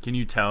 Kath? Can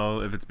you tell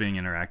if it's being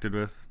interacted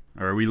with,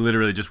 or are we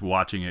literally just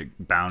watching it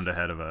bound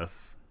ahead of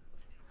us?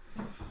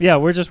 Yeah,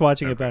 we're just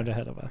watching it Okay. bound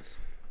ahead of us,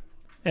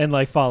 and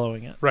like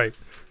following it, Right.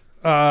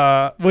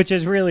 which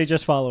is really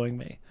just following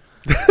me.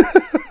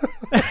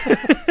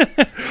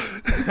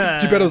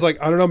 Geppetto's like,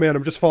 I don't know, man.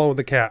 I'm just following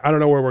the cat. I don't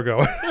know where we're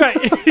going. Right.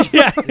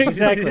 Yeah,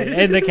 exactly.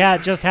 And the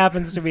cat just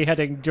happens to be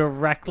heading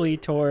directly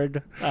toward.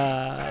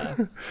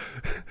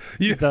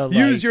 You, The,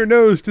 use like- your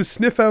nose to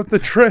sniff out the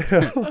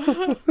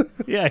trail.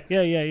 Yeah.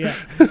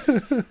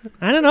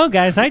 I don't know,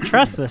 guys. I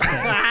trust this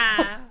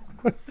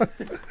thing.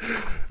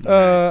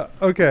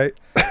 Okay.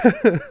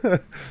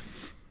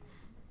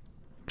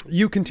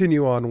 You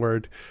continue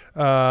onward,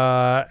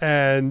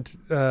 and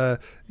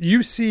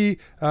you see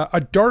a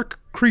dark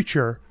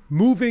creature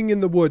moving in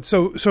the woods.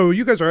 So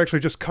you guys are actually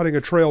just cutting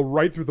a trail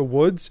right through the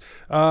woods.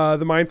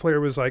 The Mind Flayer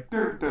was like,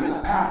 There's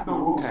a path.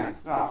 Oh, okay.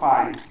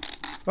 Fine.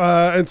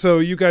 and so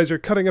you guys are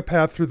cutting a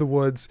path through the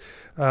woods,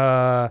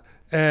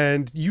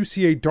 and you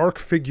see a dark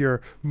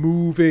figure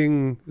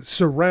moving,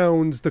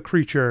 surrounds the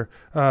creature,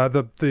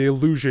 the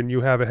illusion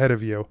you have ahead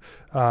of you.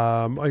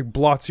 Like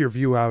blots your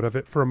view out of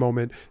it for a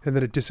moment, and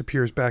then it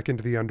disappears back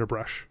into the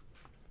underbrush.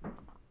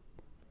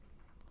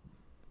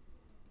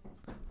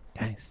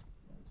 Guys,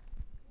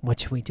 what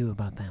should we do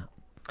about that?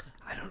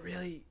 I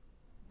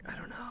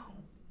don't know.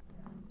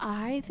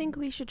 I think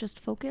we should just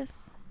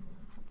focus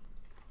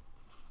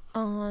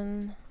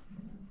on.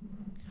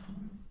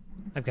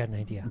 I've got an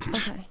idea.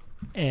 Okay.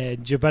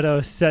 And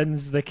Geppetto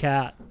sends the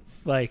cat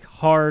like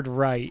hard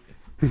right,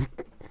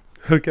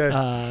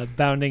 Okay.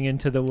 bounding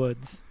into the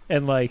woods,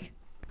 and like,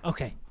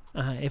 okay,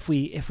 if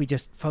we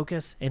just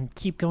focus and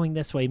keep going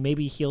this way,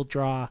 maybe he'll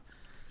draw.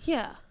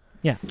 Yeah.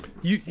 Yeah.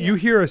 You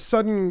hear a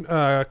sudden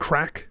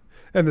crack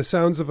and the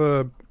sounds of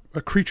a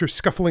creature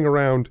scuffling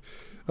around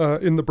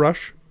in the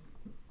brush.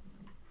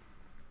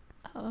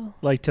 Oh.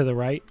 Like to the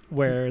right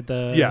where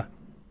the Yeah.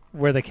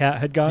 where the cat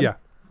had gone. Yeah.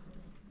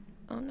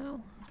 Oh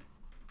no.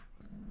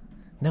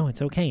 No,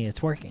 it's okay.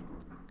 It's working.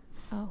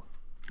 Oh.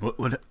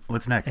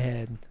 What's next?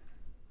 And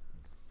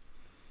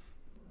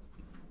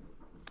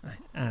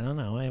I don't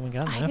know. I haven't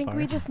gotten I that think far.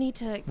 we just need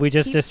to. We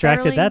just keep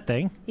distracted barreling- that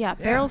thing. Yeah,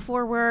 barrel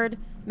forward,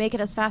 make it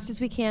as fast as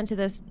we can to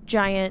this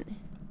giant.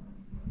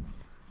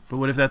 But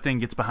what if that thing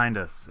gets behind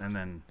us and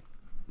then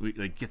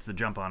gets the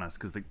jump on us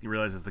because it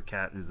realizes the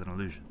cat is an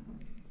illusion?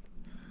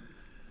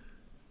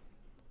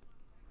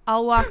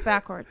 I'll walk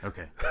backwards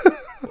Okay.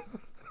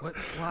 What?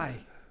 Why?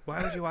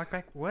 Why would you walk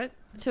back? What?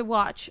 to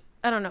watch.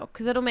 I don't know,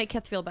 because it'll make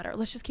Keth feel better.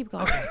 Let's just keep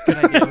going. Good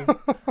idea.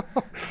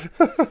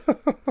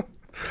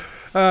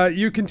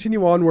 You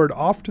continue onward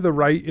off to the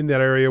right in that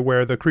area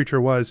where the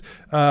creature was.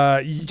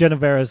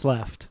 Genevera's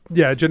left.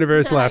 Yeah,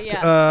 Geneviève's left.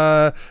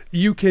 Yeah.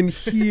 You can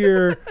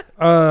hear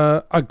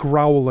a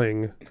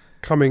growling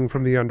coming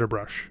from the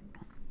underbrush.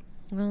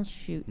 Well,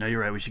 shoot. No, you're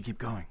right. We should keep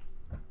going.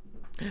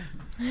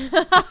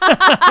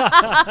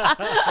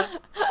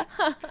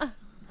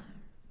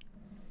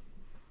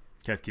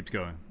 Cat keeps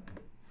going.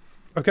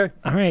 Okay.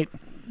 All right.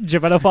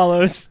 Geppetto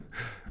follows.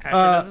 Asher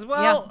does as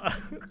well.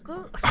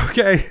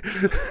 Okay.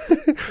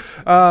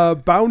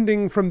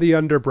 Bounding from the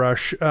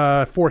underbrush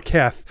for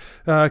Keth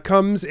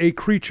comes a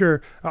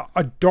creature,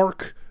 a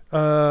dark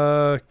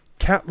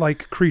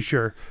cat-like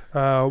creature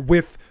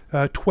with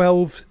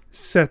 12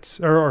 sets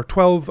or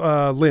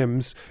 12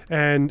 limbs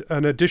and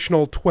an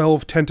additional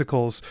 12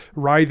 tentacles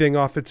writhing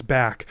off its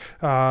back.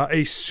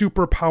 A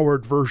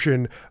super-powered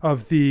version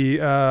of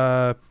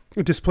the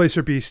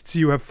displacer beasts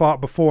you have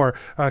fought before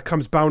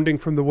comes bounding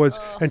from the woods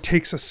and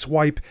takes a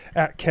swipe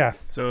at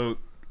Keth. So,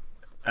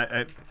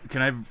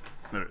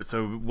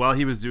 So while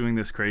he was doing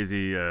this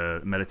crazy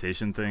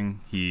meditation thing,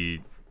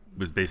 he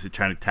was basically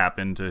trying to tap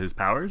into his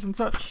powers and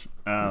such.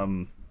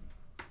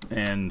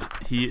 And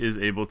he is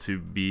able to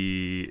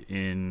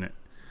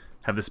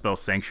have the spell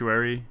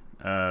Sanctuary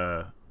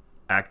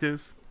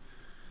active.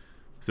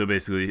 So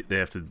basically, they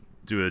have to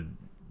do a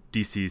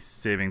DC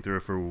saving throw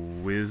for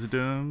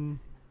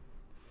Wisdom.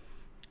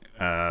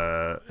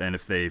 And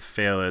if they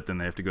fail it, then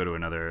they have to go to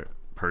another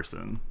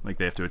person. Like,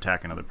 they have to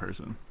attack another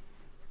person.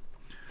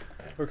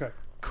 Okay.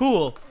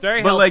 Cool.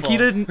 Very But helpful. like he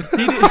didn't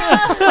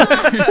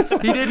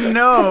he didn't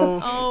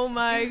know Oh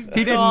my god.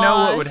 he didn't know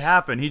what would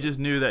happen. He just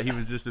knew that he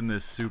was just in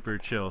this super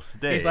chill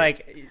state. He's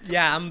like,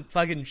 yeah, I'm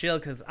fucking chill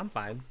because I'm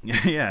fine.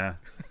 yeah.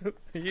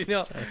 you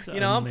know, That's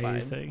I'm fine.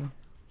 amazing.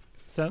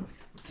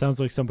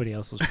 Sounds like somebody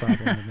else's problem.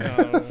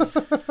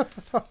 to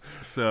me.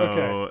 So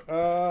Okay,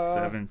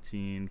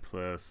 17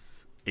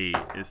 plus 8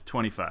 is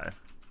 25.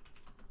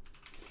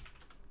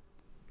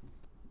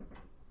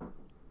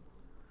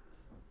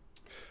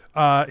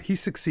 He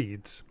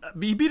succeeds.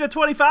 He beat a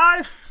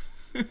 25?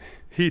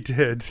 He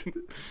did.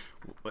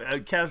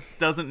 Kev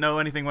doesn't know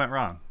anything went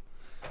wrong.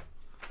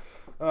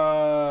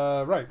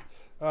 Right.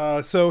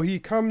 So he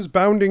comes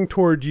bounding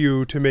toward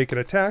you to make an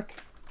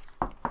attack.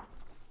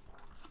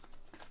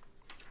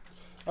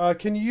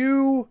 Can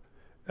you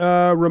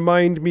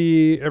remind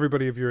me,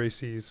 everybody, of your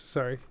ACs?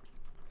 Sorry.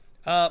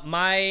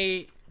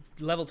 My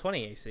level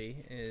 20 AC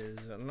is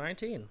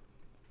 19.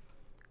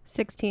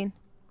 16.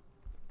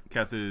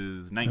 Keth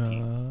is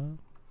 19.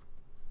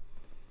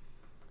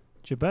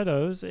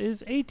 Gebetto's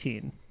is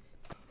 18.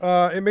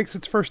 It makes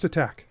its first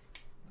attack.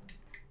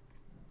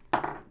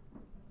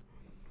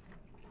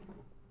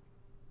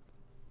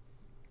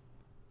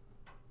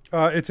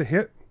 It's a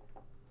hit.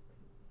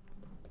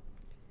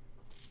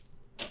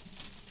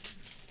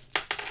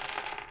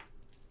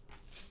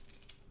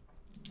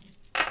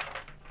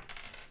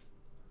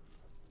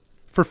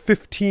 For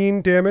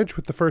 15 damage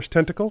with the first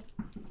tentacle.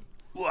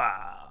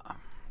 Wow.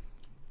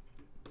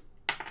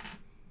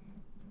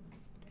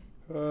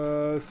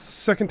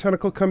 Second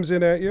tentacle comes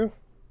in at you.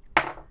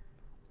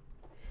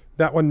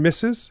 That one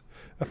misses.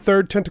 A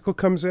third tentacle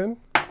comes in.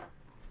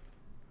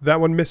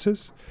 That one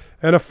misses.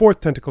 And a fourth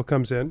tentacle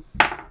comes in.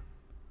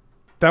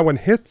 That one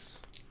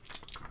hits.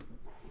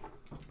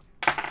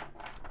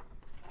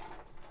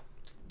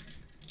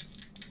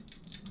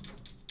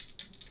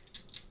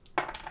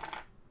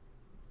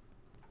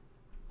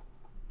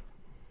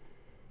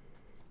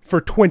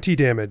 For 20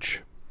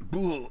 damage.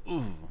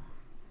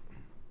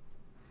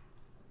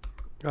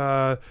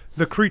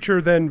 The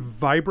creature then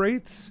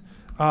vibrates,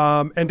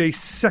 and a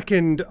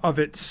second of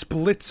it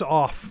splits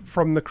off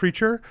from the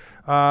creature.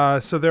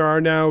 So there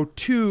are now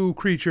two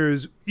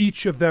creatures,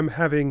 each of them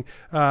having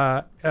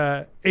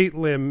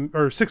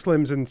 6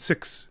 limbs and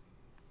 6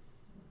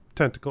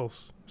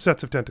 tentacles,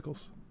 sets of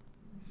tentacles.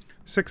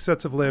 6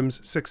 sets of limbs,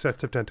 6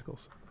 sets of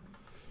tentacles.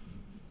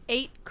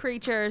 8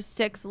 creatures,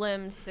 6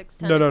 limbs, 6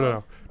 tentacles.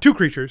 No. 2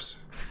 creatures.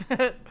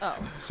 Oh.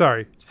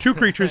 Sorry. 2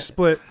 creatures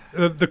split.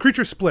 The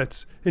creature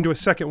splits into a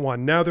second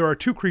one. Now there are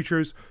 2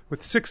 creatures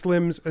with 6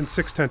 limbs and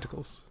 6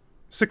 tentacles.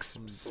 6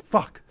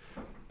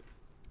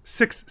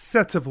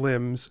 sets of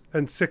limbs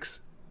and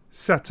 6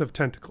 sets of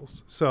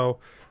tentacles. So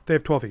they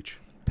have 12 each.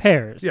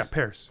 Pairs. Yeah,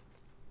 pairs.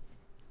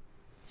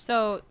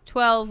 So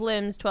 12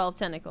 limbs, 12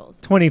 tentacles.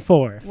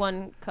 24.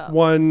 1 cup.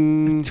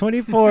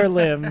 24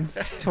 limbs,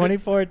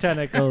 24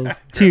 tentacles,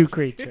 2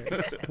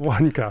 creatures.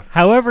 1 cup.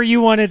 However you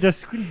want to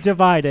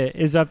divide it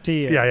is up to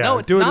you. Yeah. No,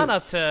 it's not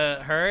up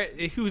to her.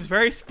 He was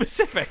very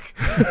specific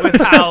with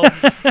how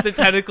the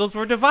tentacles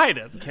were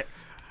divided.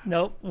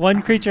 Nope.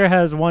 One creature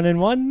has 1 and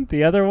 1.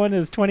 The other one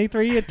is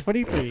 23 and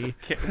 23.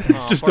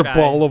 It's just a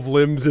ball of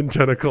limbs and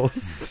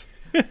tentacles.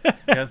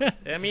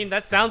 I mean,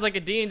 that sounds like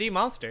a D&D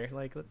monster.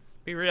 Like, let's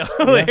be real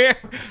here.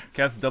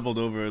 Keth's doubled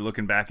over,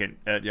 looking back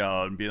at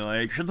y'all and being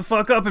like, shut the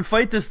fuck up and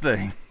fight this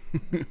thing.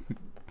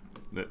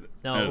 That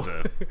was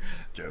a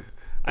joke.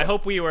 I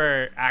hope we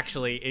were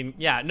actually in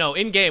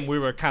game we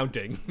were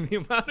counting the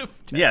amount of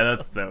tentacles. Yeah,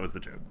 that was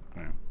the joke.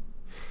 Yeah.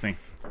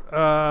 Thanks.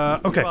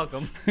 Okay. You're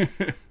welcome.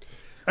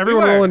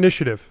 Everyone roll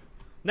initiative.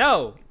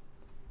 No.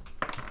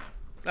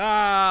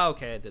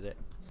 Okay, I did it.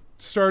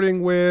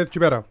 Starting with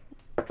Gebetto.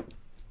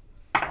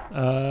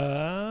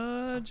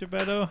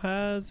 Gebetto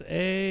has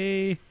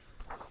a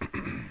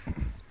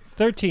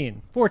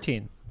 13.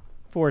 14.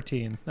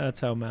 That's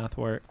how math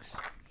works.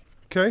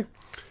 Okay.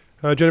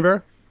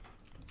 Jennifer.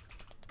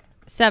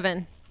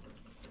 7.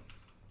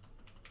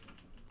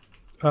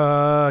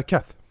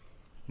 Keth.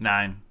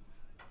 9.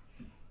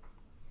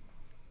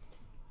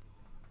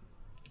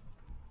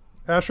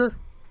 Asher.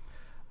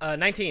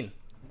 19.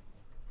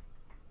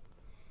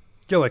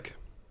 Gillick.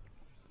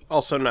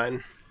 Also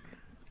 9.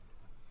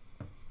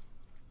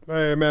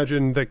 I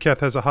imagine that Keth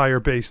has a higher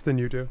base than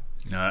you do.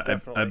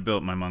 I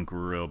built my monk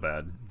real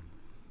bad.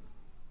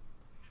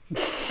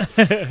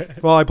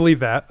 Well, I believe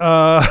that.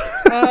 Wow.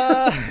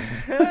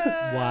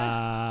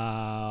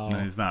 No,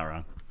 he's not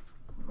wrong.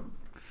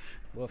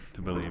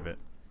 To believe it.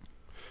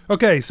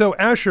 Okay, so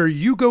Asher,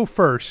 you go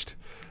first.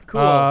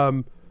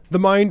 Cool. The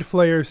Mind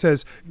Flayer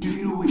says, Do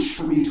you wish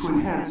for me to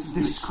enhance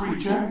this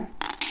creature?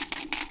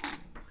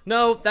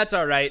 No, that's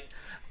all right.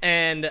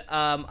 And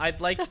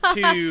I'd like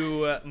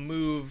to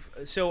move.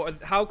 So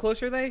how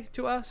close are they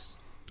to us?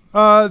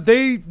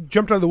 they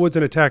jumped out of the woods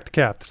and attacked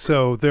Keth,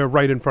 so they're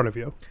right in front of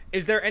you.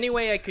 Is there any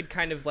way I could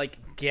kind of like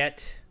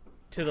get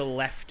to the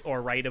left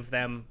or right of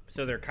them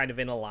so they're kind of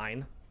in a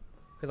line?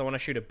 Because I want to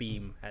shoot a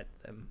beam at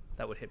them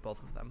that would hit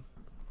both of them.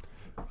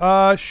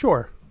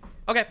 Sure.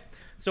 Okay,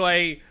 so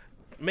I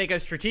make a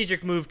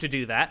strategic move to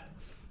do that.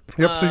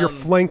 Yep, so you're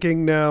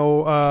flanking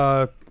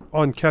now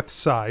on Keth's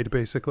side,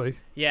 basically.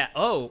 Yeah,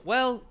 oh,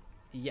 well,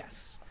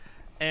 yes.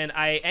 And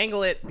I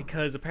angle it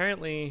because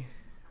apparently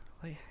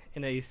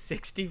in a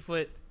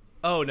 60-foot...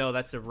 Oh, no,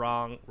 that's the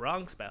wrong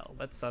spell.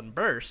 That's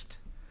Sunburst.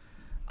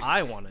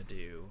 I want to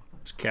do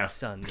Cast.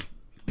 Sun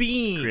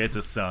Beam. Creates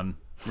a sun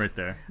right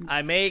there.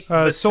 I make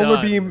the Solar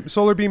sun. beam.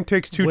 Solar beam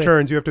takes 2 Wait.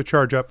 turns. You have to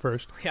charge up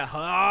first. Yeah.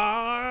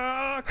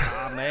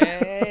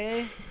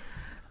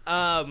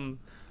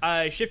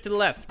 I shift to the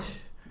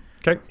left.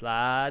 Okay.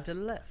 Slide to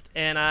the left.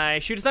 And I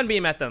shoot a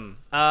sunbeam at them.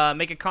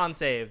 Make a con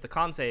save. The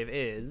con save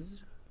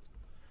is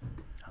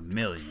 1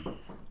 million.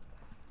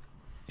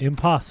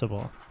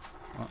 Impossible.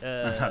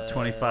 I thought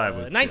 25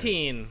 was good.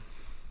 19.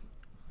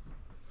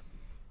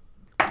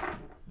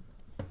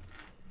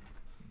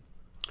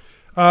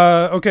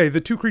 Okay,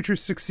 the two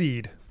creatures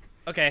succeed.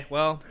 Okay,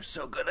 well, They're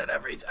so good at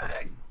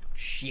everything.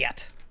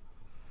 shit.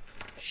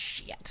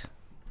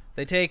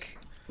 They take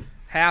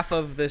half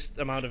of this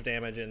amount of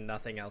damage and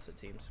nothing else, it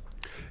seems.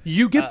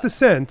 You get the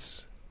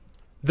sense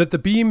that the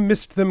beam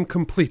missed them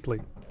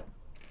completely.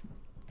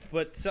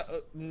 But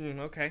so,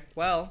 okay,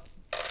 well,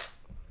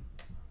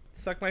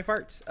 suck my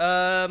farts.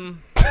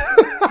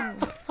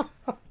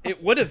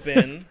 It would have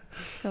been.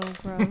 So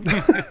gross.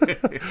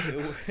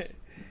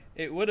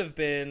 It would have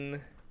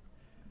been.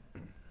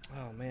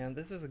 Oh man,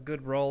 this is a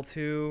good roll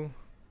too.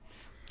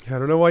 I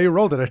don't know why you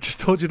rolled it. I just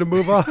told you to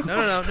move on.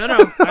 No.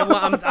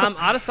 I'm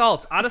out of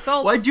salt.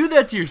 Why do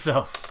that to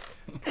yourself?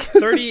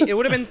 30. It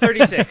would have been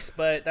 36,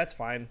 but that's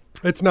fine.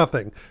 It's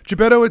nothing.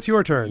 Gebetto, it's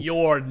your turn.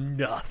 You're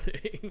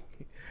nothing.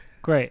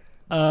 Great.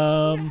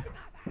 Yeah,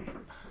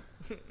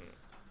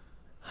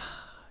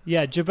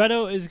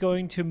 Gebetto is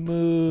going to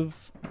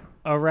move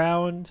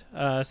around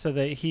so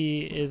that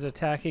he is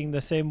attacking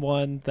the same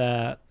one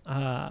that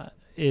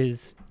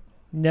is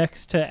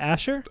next to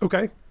Asher.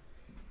 Okay.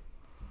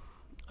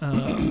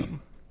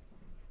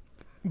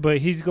 But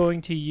he's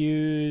going to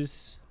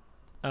use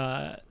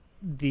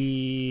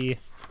the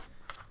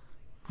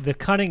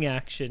cunning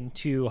action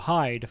to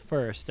hide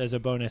first as a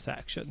bonus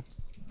action,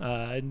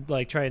 and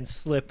like try and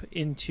slip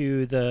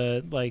into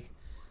the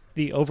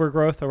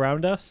overgrowth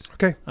around us.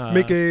 Okay.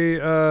 Make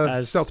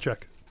a stealth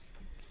check.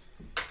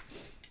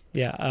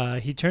 Yeah,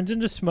 he turns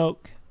into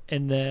smoke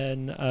and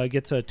then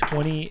gets a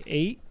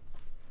 28.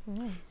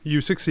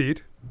 You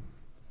succeed.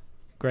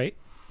 Great.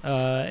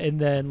 And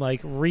then like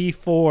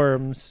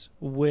reforms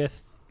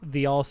with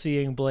the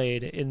all-seeing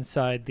blade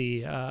inside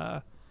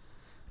the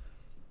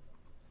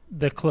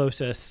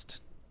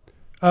closest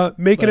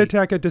Make an like,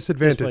 attack at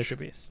disadvantage. displacer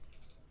beast.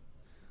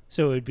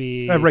 So it would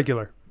be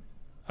Regular.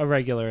 a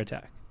regular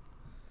attack.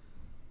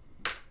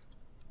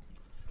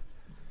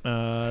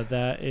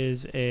 That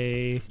is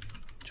a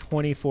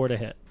 24 to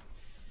hit.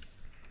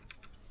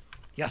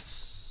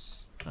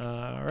 Yes.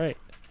 All right.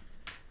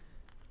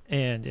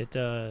 And it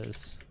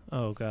does.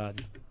 Oh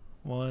God.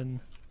 1.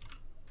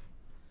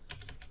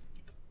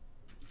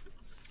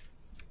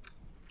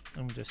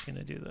 I'm just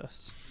gonna do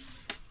this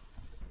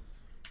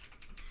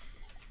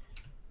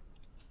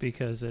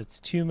because it's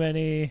too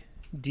many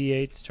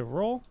d8s to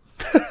roll.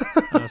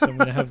 So I'm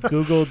gonna have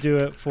Google do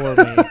it for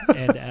me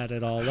and add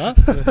it all up.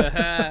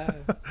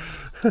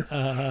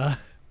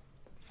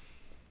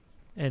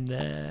 And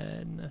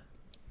then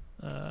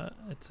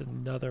it's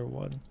another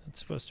one. It's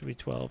supposed to be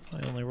 12.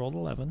 I only rolled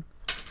 11.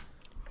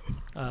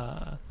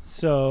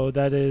 So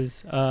that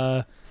is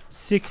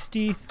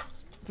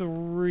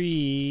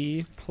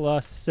 63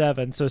 plus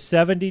 7. So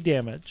 70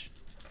 damage.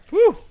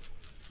 Woo!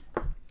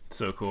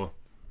 So cool.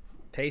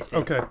 Tasty.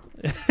 Okay.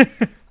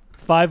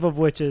 5 of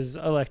which is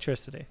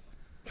electricity.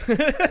 With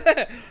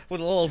a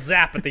little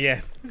zap at the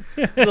end.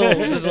 Just a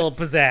little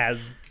pizzazz.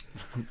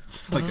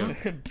 Just like a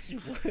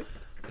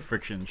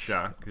friction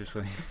shock. Just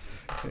like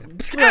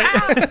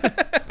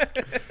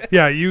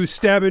Yeah, you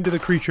stab into the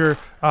creature.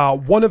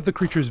 One of the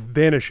creatures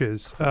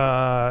vanishes,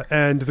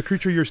 and the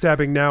creature you're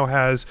stabbing now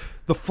has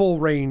the full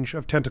range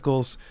of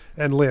tentacles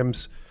and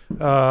limbs,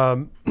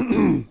 and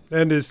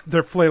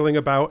they're flailing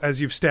about as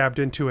you've stabbed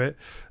into it,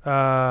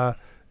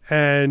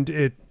 and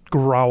it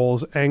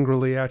growls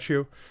angrily at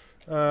you,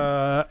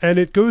 and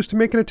it goes to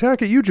make an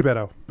attack at you,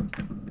 Gebetto.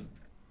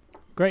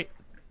 Great.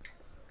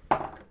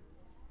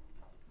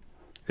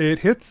 It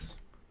hits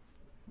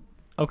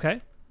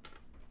Okay.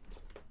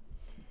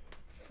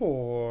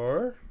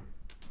 for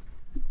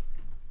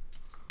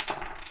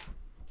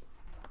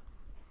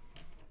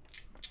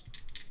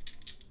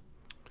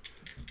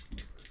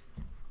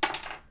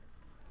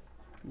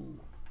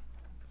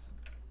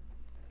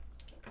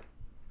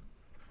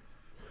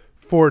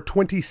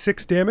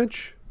 26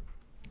 damage.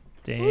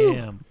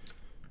 Damn.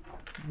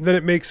 Then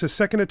it makes a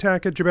second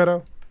attack at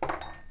Gebetto.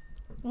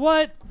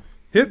 What?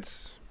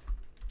 Hits.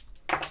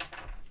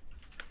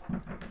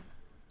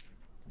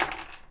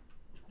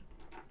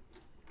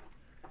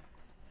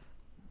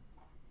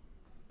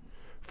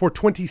 For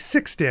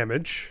 26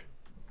 damage.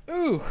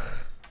 Ooh.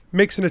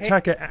 Makes an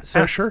attack at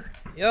Asher.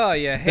 Oh,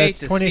 you hate That's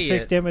to 26 see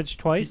it. damage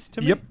twice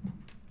to me? Yep.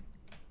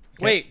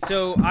 Wait,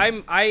 so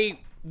I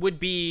would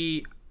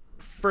be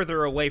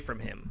further away from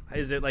him.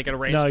 Is it like a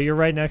range? No, you're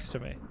right next to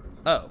me.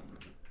 Oh.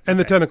 And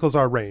the tentacles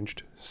are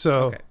ranged.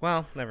 So Okay.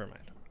 Well, never mind.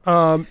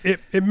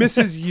 it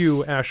misses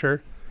you,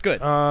 Asher. Good.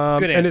 Good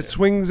And it answer.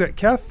 swings at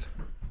Keth.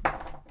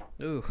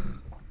 Ooh.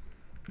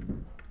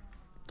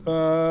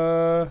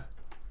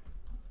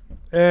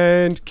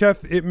 And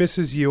Keth, it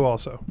misses you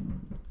also.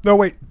 No,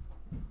 wait.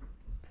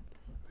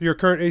 Your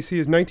current AC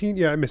is 19?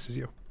 Yeah, it misses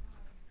you.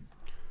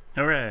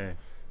 hooray.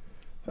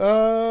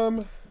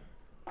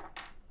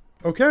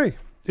 Okay.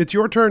 It's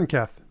your turn,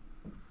 Keth.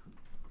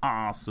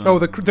 Awesome. Oh,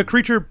 the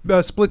creature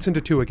splits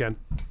into two again.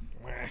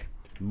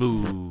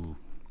 Boo.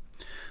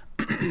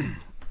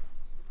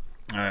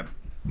 All right.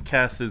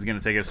 Keth is going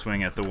to take a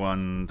swing at the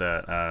one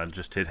that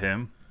just hit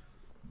him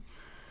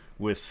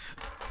with...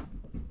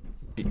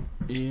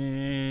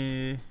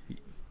 Yeah.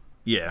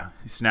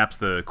 He snaps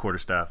the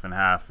quarterstaff in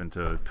half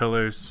into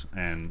pillars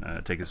and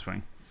take a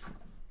swing.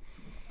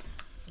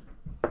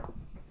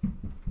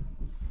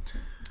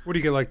 What do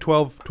you get, like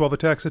 12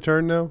 attacks a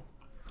turn now?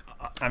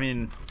 I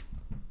mean,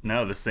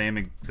 no, the same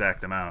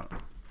exact amount.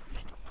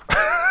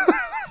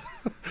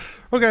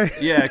 Okay.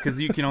 Yeah,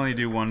 because you can only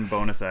do one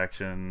bonus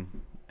action,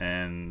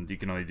 and you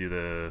can only do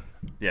the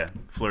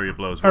flurry of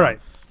blows All right.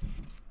 once.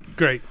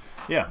 Great.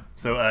 Yeah,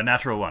 so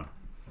natural 1.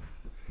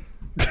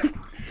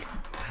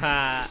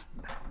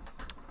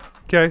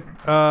 Okay.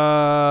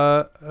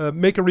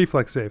 Make a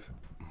reflex save.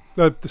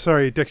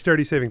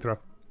 Dexterity saving throw.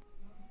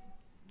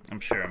 I'm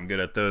sure I'm good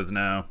at those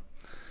now.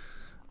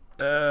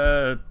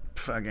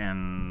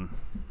 Fucking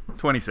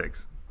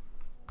 26.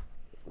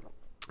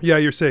 Yeah,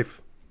 you're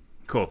safe.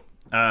 Cool.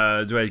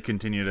 Do I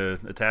continue to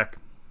attack?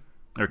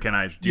 Or can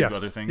I do Yes.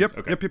 other things? Yep.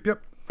 Okay.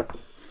 Yep.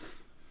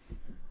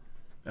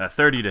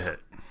 30 to hit.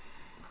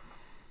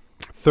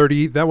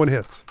 30. That one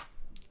hits.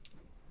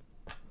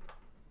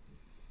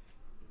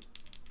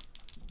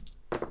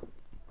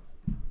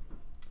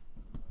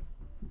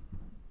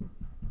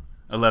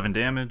 $11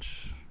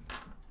 damage.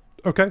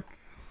 Okay.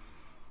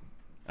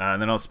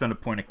 And then I'll spend a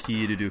point of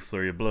key to do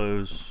flurry of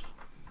blows.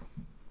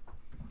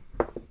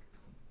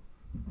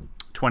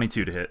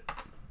 22 to hit.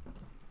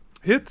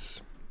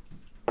 Hits.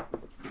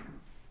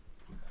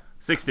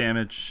 6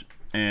 damage.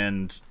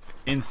 And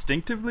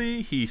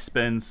instinctively, he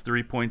spends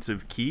 3 points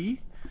of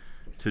key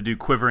to do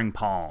Quivering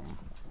Palm.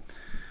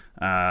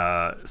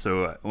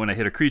 So when I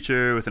hit a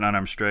creature with an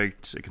unarmed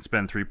strike, it can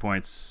spend 3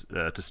 points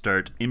to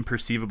start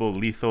imperceivable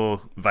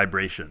lethal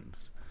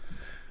vibrations.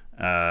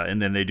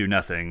 And then they do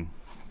nothing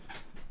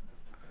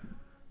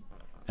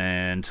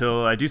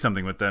until I do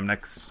something with them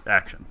next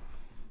action.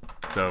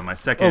 So my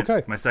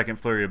second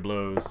flurry of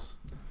blows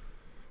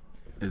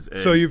is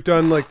So you've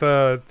done like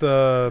the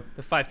The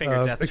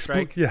 5-finger death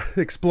strike.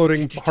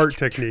 exploding heart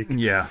technique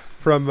yeah.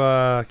 from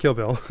Kill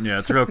Bill. Yeah,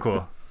 it's real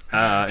cool.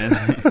 And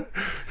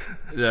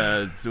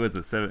so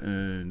what's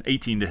it?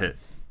 18 to hit.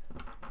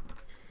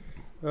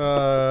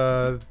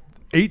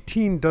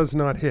 18 does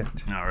not hit.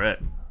 All right.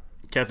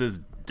 Keth is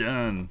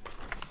done.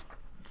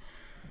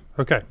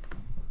 Okay.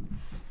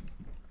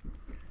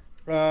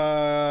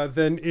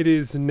 Then it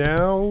is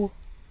now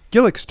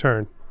Gillick's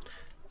turn.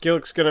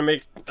 Gillick's gonna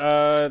make 2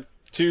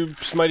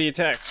 smitey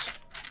attacks.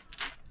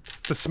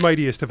 The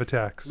smitiest of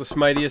attacks. The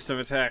smitiest of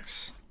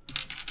attacks.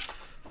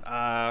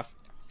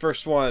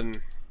 First one.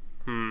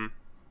 Yeah,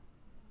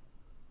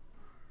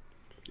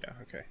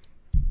 okay.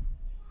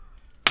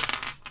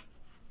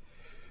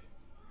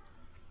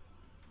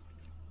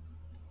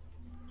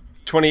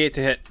 $28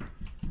 to hit.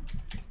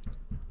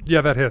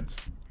 Yeah, that hits.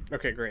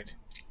 Okay, great.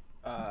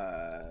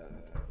 That's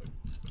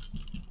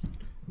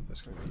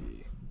gonna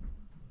be...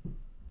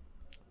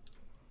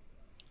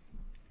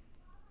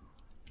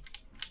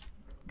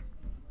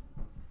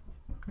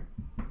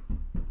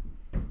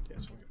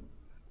 Yes, we'll go.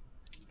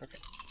 Okay.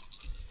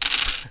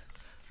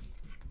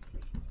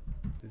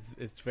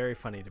 It's very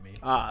funny to me.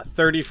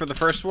 30 for the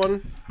first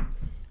one,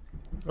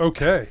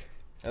 Okay.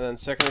 and then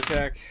second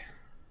attack.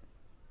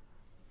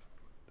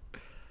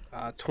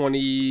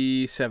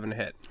 27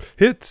 hit.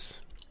 Hits.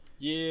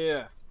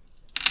 Yeah.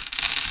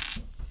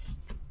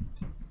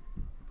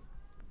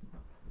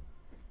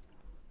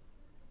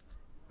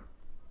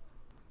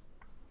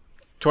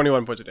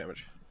 $21 points of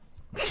damage.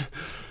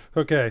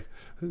 Okay.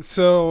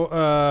 So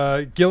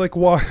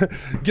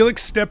Gillick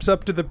steps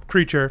up to the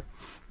creature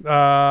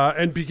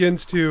and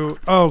begins to...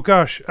 Oh,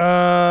 gosh.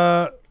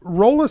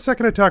 Roll a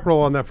second attack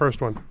roll on that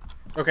first one.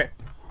 Okay.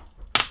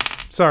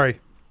 Sorry.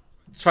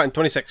 It's fine.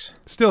 26.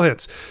 Still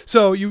hits.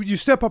 So you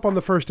step up on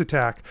the first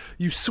attack.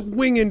 You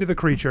swing into the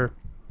creature.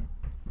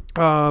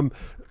 And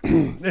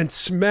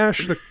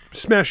smash it.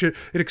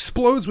 It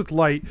explodes with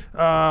light.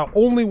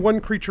 Only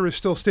one creature is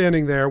still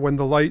standing there when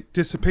the light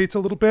dissipates a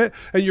little bit,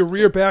 and you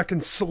rear back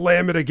and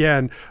slam it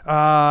again.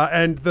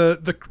 And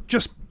the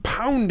just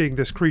pounding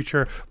this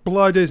creature.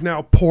 Blood is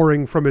now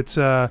pouring from its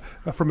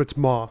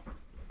maw.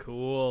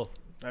 Cool.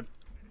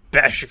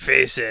 Bash your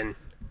face in.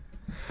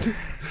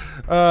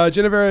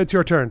 Genevera, it's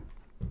your turn.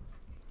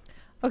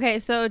 Okay,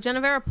 so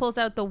Genevera pulls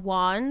out the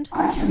wand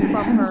I can from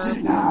enhance her.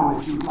 it now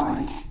if you'd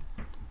like.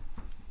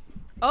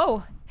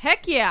 Oh,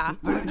 heck yeah!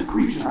 The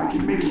creature, I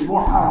can make it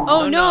more powerful.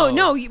 Oh no,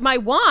 no. my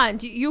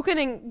wand! You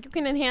can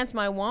enhance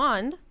my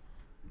wand.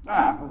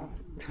 Well,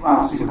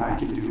 I'll see what I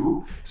can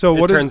do. So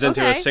It what is... turns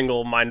into a Okay.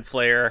 single mind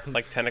flayer,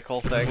 like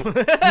tentacle thing.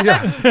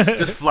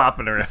 Just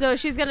flopping around. So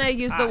she's gonna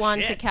use the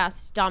wand to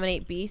cast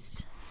Dominate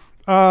Beast.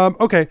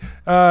 Okay.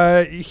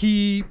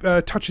 He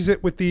touches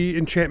it with the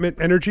enchantment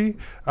energy,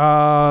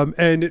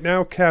 and it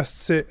now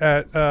casts it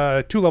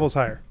at 2 levels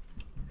higher.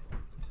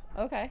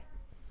 Okay.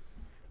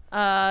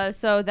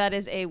 So that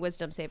is a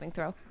Wisdom saving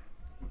throw.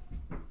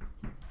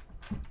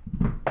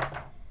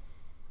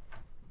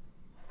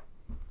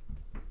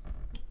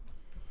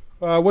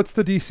 What's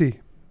the DC?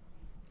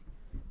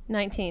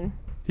 19.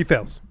 He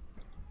fails.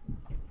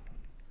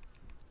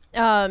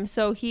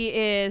 So he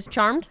is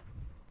charmed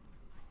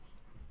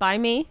by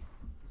me.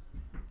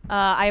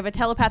 I have a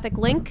telepathic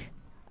link.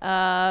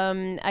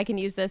 I can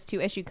use this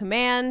to issue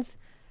commands,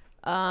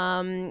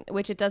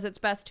 which it does its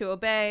best to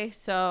obey.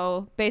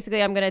 So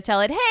basically, I'm going to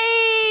tell it,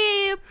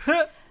 hey,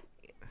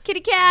 kitty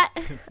cat,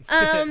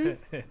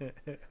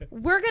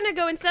 we're going to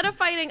go, instead of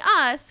fighting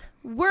us,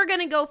 we're going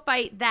to go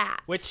fight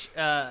that. Which,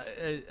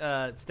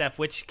 Steph,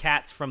 which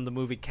cats from the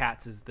movie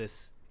Cats is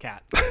this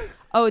cat?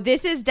 Oh,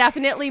 this is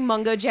definitely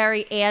Mungo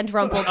Jerry and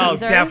Rumpelteazer. Oh,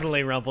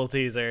 definitely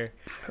Rumpelteazer.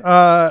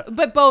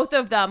 But both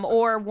of them,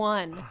 or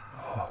one.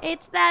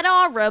 It's that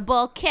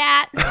horrible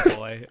cat. Oh,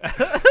 boy.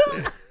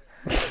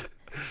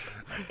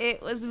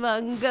 It was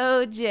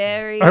Mungo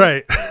Jerry. All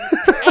right.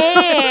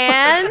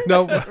 And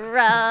No.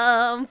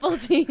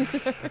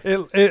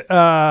 Rumpelteazer. It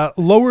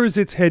lowers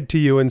its head to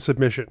you in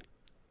submission.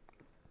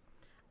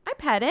 I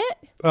pet it.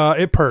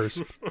 It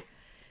purrs.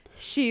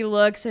 She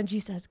looks and she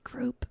says,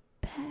 group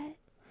pet.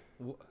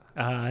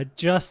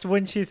 Just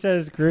when she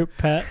says group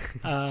pet,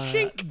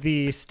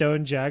 the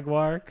stone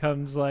jaguar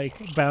comes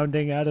like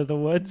bounding out of the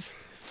woods.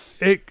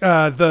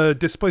 The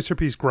displacer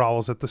piece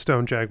growls at the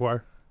stone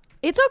jaguar.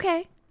 It's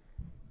okay.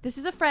 This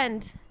is a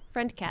friend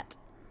cat.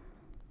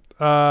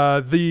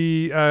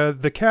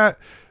 The cat,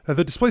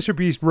 the displacer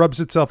beast rubs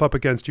itself up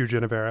against you,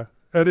 Genevera.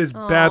 It is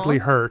badly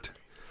hurt.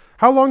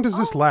 How long does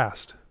this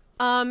last?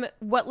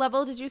 What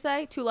level did you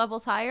say? 2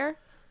 levels higher?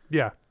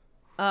 Yeah.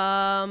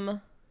 5th,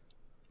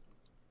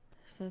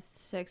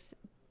 6th,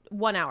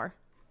 1 hour.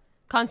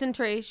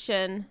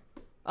 Concentration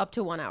up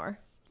to 1 hour.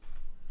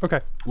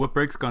 Okay. What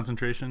breaks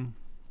concentration?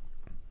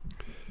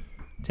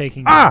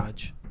 Taking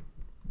damage.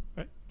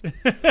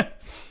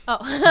 Oh.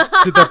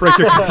 Did that break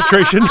your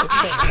concentration?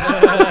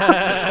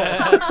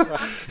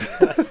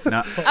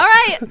 No. All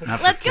right.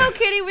 Let's go,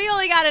 kitty. We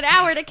only got an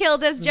hour to kill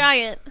this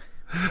giant.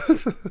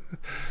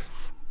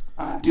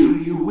 Do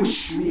you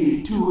wish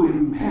me to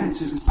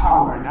enhance its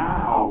power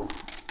now?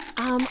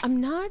 I'm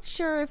not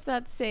sure if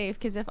that's safe,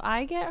 because if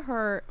I get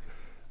hurt,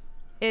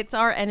 it's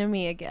our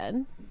enemy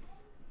again.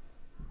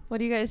 What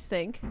do you guys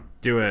think?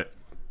 Do it.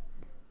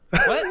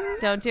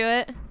 What? Don't do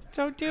it.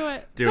 Don't do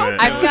it. Do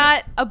it. I've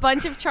got a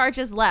bunch of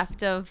charges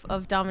left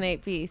of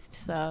Dominate Beast,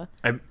 so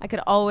I could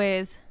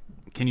always...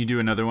 Can you do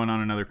another one on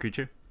another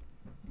creature?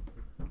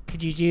 Can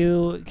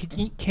you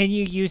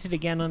use it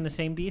again on the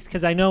same beast?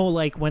 Because I know,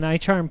 like, when I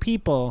charm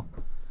people,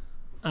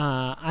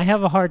 I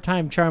have a hard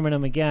time charming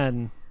them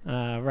again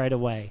right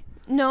away.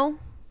 No.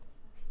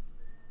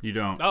 You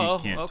don't. Oh,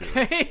 you can't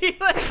okay. do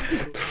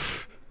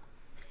it.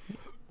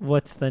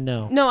 What's the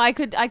no? No, I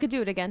could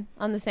do it again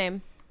on the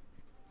same.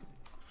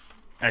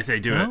 I say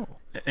do Oh.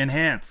 it.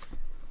 Enhance.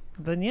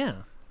 Then yeah.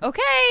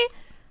 Okay.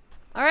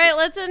 All right,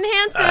 let's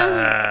enhance him.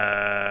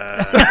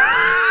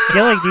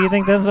 Gillick, do you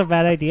think that's a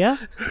bad idea?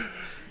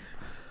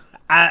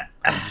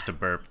 Just a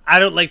burp. I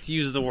don't like to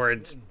use the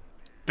words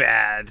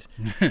bad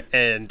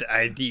and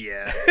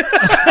idea.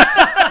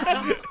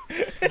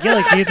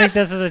 Gillick, do you think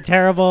this is a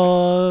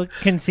terrible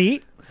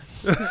conceit?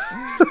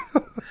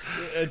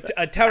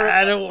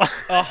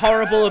 A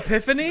horrible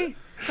epiphany?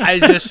 I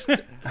just An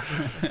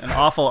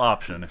awful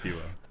option, if you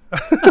will.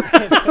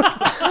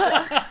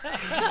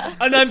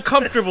 An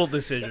uncomfortable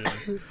decision.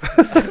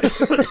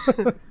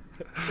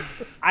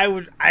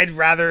 I'd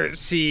rather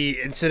see,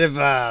 instead of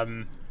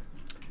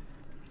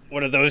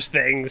one of those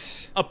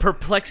things. A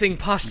perplexing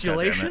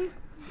postulation?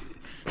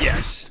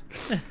 Yes.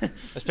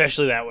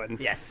 Especially that one.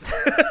 Yes.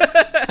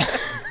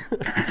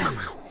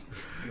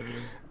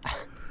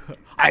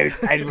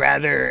 I'd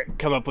rather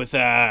come up with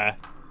a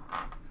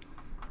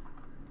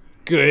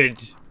good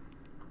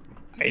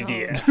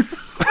idea.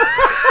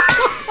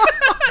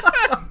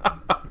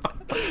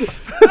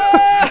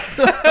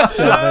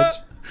 Savage.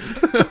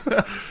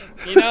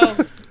 You know,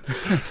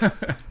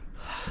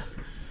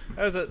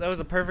 that was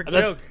a perfect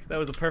joke. That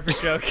was a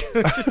perfect joke.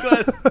 It just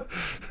was.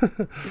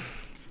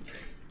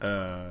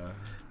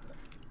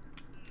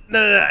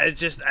 No. It's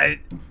just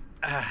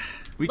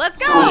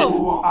Let's go.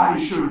 So I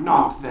should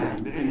not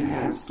then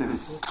enhance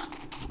this.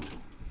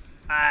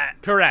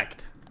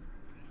 Correct.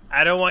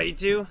 I don't want you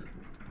to.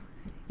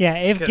 Yeah,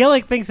 if 'Cause-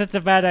 Gillick thinks it's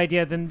a bad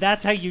idea, then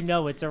that's how you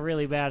know it's a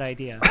really bad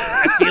idea.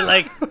 I feel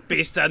like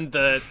based on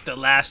the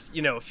last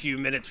few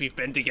minutes we've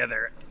been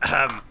together,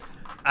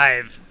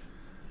 I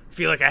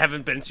feel like I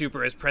haven't been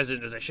super as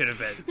present as I should have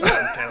been. So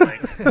I'm kind of like,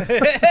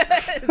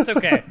 It's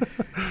okay.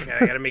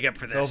 I gotta make up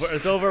for this.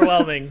 It's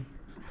overwhelming.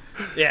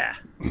 Yeah,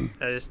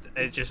 I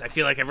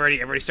feel like I've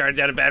already started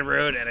down a bad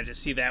road, and I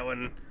just see that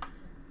one.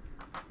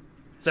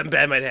 Something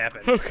bad might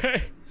happen.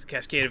 Okay. It's a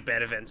cascade of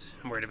bad events.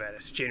 I'm worried about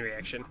it. It's chain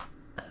reaction.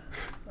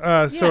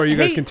 So are you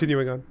guys hey-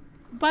 continuing on?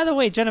 By the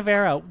way,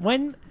 Genevera,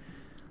 when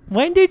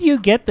did you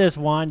get this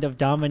wand of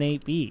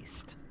Dominate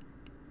Beast?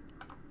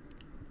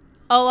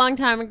 A long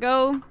time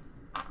ago.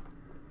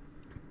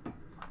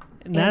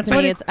 And that's Anthony,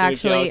 what it's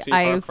actually galaxy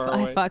far, far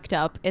I away. fucked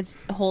up. It's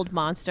hold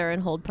monster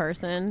and hold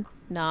person,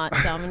 not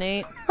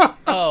dominate.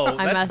 Oh,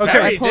 I that's messed up.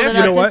 very I pulled it different.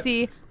 You know up what? to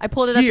see. I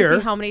pulled it up to Here-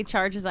 see how many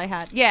charges I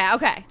had. Yeah.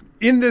 Okay.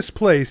 In this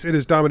place, it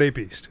is Dominate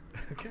Beast.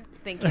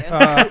 Thank you.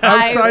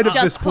 Outside of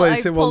just this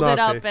place, I it will pulled not it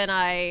up be. and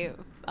I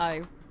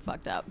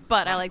fucked up.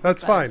 But I like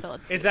That's this better, fine. So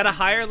let's Is that a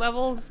higher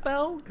level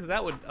spell? Because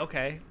that would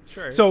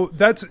sure. So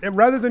that's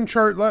rather than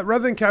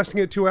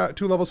casting it two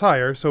levels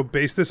higher. So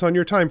base this on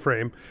your time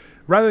frame.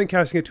 Rather than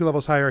casting it 2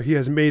 levels higher, he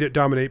has made it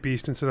dominate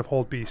beast instead of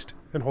hold beast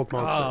and hold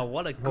monster. Oh,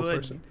 what a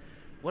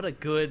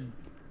good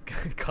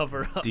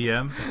cover up.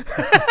 DM.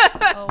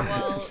 Oh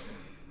well.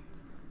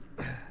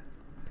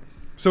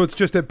 So it's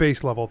just at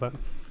base level then.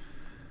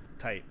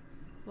 Tight.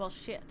 Well,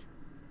 shit.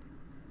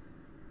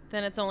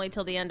 Then it's only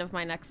till the end of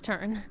my next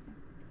turn.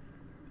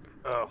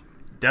 Oh.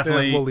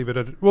 Definitely. Yeah, we'll leave it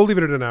at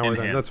an hour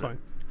then. Enhance That's it. fine.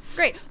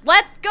 Great.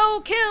 Let's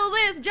go kill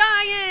this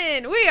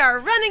giant. We are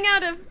running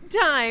out of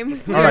time. We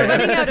All are right.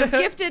 running out of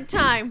gifted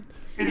time.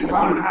 It's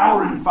about an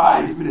hour and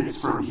 5 minutes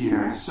from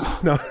here,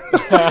 so...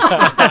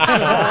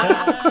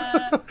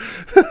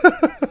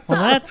 Well,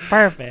 that's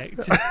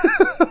perfect.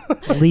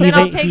 Leave Then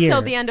I'll it take here.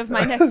 till the end of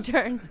my next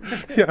turn.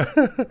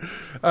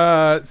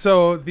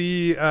 So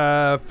the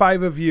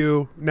 5 of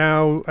you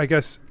now, I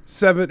guess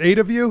 8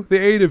 of you, the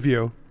 8 of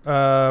you,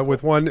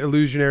 with 1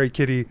 illusionary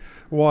kitty,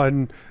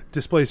 1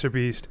 displacer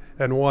beast,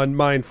 and 1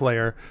 mind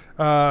flayer,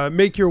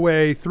 make your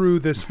way through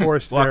this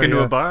forest Walk area. into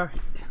a bar.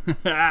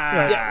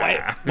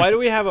 Yeah, why do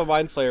we have a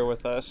mind flayer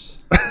with us?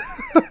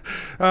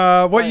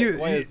 Why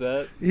is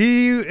that?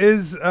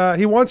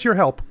 He wants your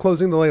help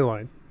closing the ley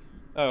line.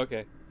 Oh,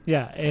 okay.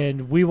 Yeah,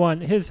 and we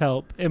want his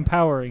help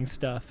empowering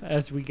stuff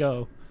as we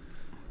go.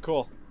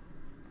 Cool.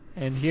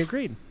 And he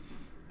agreed.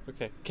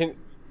 Okay.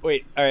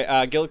 Wait,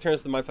 alright, Gillick turns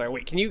to the mind flayer.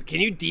 Wait, Can you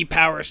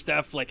depower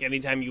stuff like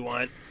anytime you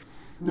want?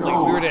 No,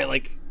 Like we were to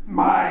like.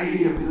 my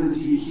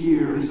ability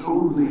here is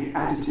only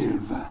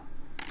additive.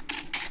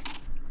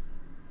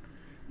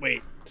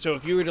 Wait, so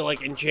if you were to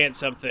like enchant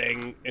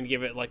something and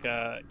give it like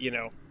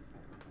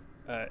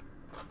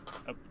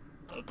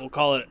we'll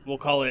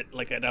call it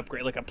like an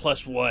upgrade, like a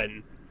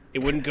 +1,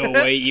 it wouldn't go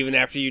away even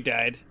after you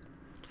died.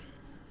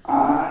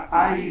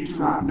 I do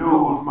not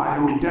know of my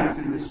own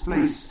death in this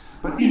place,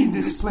 but in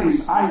this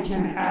place I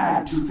can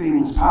add to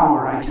things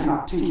power. I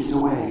cannot take it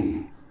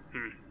away.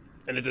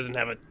 And it doesn't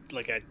have a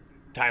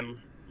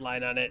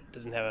timeline on it.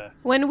 Doesn't have a.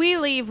 When we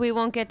leave, we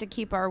won't get to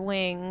keep our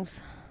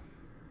wings.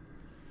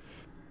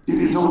 It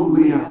is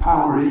only of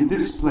power in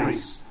this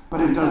place,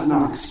 but it does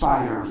not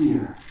expire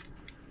here.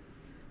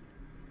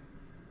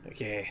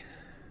 Okay.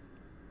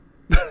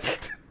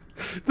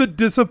 The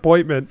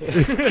disappointment in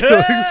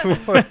Gillick's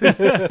voice.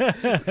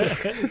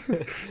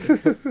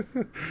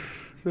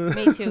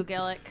 Me too,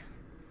 Gillick.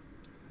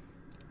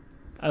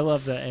 I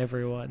love that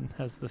everyone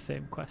has the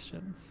same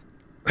questions.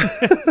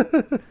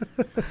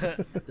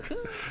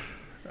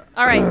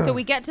 All right, so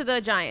we get to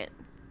the giant.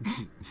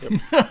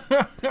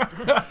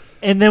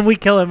 And then we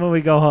kill him when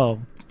we go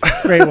home.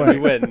 Great work. we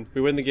win.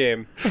 We win the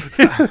game.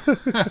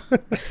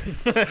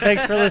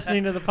 Thanks for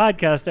listening to the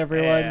podcast,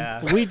 everyone.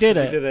 Yeah. We did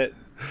We it. did it.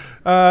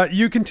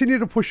 You continue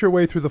to push your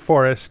way through the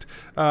forest.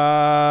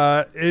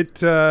 The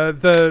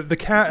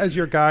cat as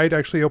your guide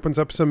actually opens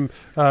up some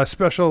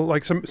special,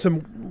 like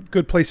some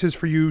good places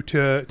for you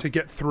to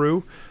get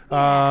through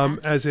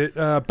as it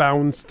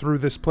bounds through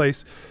this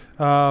place.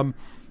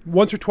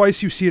 Once or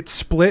twice you see it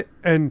split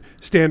and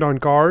stand on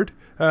guard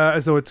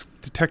as though it's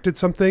detected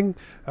something,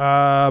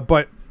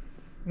 but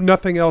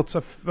nothing else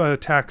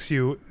attacks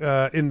you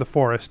in the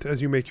forest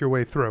as you make your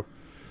way through.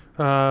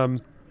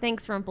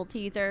 Thanks, Rumple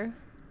Teaser.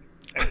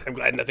 I'm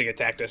glad nothing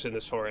attacked us in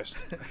this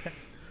forest.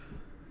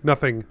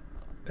 Nothing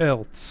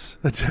else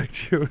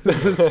attacked you in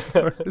this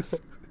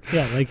forest.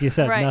 Yeah, like you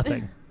said, Right.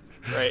 nothing.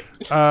 Right.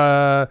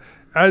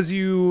 As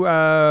you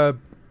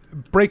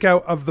break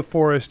out of the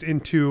forest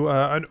into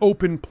an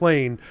open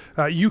plain,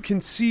 you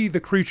can see the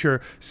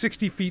creature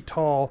 60 feet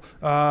tall,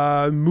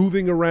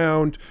 moving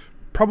around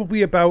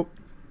probably about,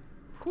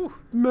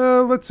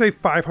 let's say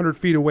 500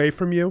 feet away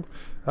from you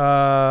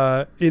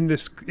in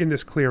this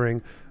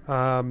clearing.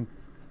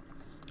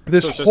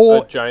 This So it's just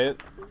whole a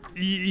giant.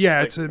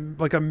 Yeah, it's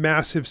like a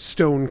massive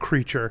stone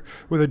creature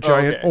with a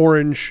giant okay.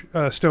 orange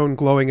stone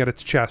glowing at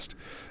its chest.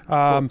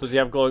 Does he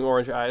have glowing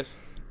orange eyes?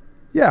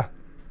 Yeah.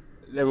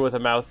 And with a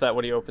mouth that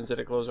when he opens it,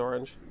 it glows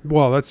orange?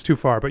 Well, that's too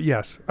far, but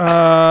yes.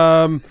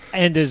 And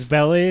his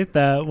belly,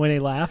 that when he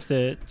laughs,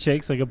 it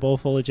shakes like a bowl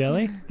full of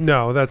jelly.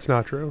 No, that's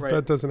not true. Right.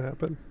 That doesn't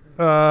happen.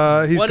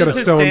 He's What got is a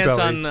his stone stance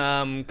belly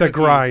on that cookies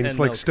grinds and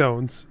like milk?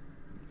 stones.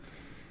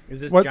 Is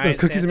this What giant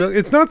the cookies Santa? and milk?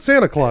 It's not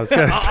Santa Claus,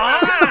 guys.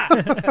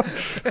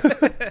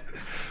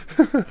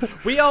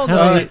 We all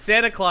know that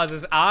Santa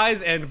Claus's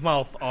eyes and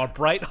mouth are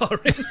bright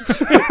orange.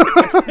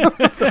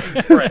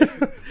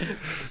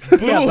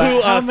 Boo-hoo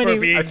but how us many-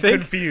 for being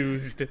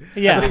confused.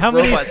 Yeah, how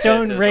many robot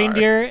stone Santas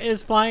reindeer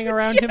is flying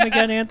around him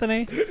again,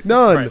 Anthony?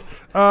 None.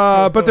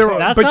 But there.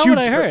 That's but not you, what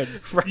I heard.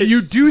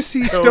 You do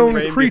see stone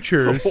reindeer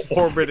creatures.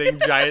 Orbiting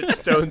giant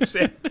stone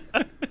Santa.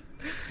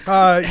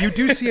 You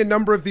do see a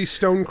number of these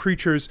stone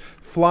creatures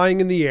flying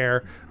in the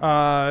air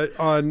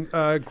on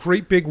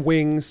great big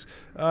wings.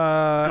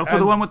 Go for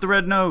the one with the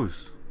red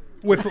nose.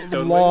 with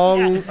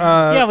long.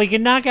 Yeah, we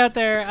can knock out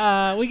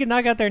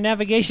their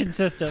navigation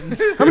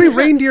systems. How many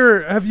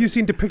reindeer have you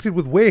seen depicted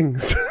with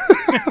wings?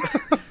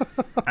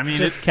 I mean,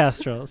 Just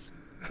kestrels.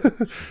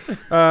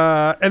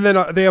 And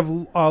then they have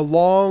a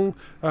long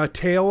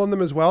tail on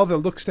them as well that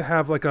looks to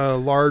have like a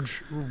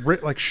large,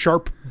 like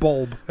sharp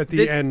bulb at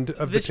the end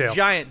of the tail. This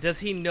giant, does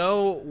he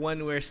know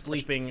when we're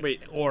sleeping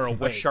or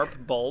awake? A sharp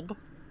bulb?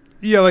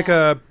 Yeah, like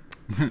a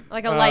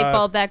Like a light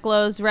bulb that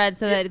glows red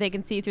so that they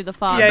can see through the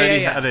fog. I bet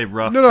he had a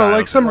rough no,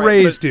 like some childhood.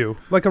 rays do,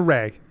 like a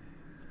ray.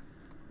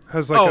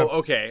 Has like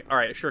okay, all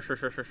right, sure.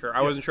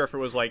 I wasn't sure if it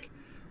was like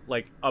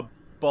a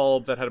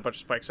bulb that had a bunch of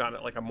spikes on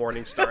it, like a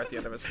morning star at the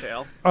end of its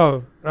tail.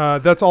 Oh,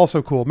 that's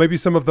also cool. Maybe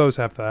some of those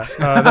have that.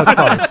 That's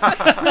fine.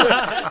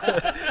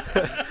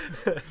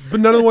 But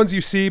none of the ones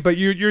you see, but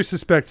you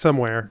suspect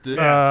somewhere.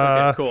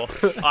 Okay, cool.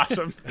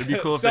 Awesome. It'd be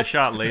cool if they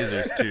shot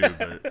lasers too,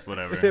 but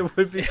whatever. It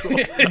would be cool.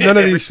 None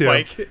of these do.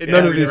 Spike in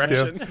None of every these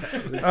do.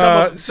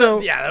 direction.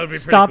 So Yeah, that would be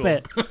pretty Stop cool.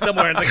 it.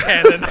 Somewhere in the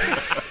canon.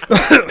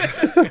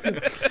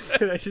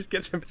 Can I just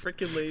get some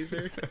freaking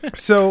lasers?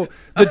 So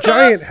the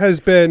giant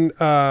has been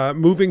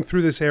moving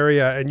through this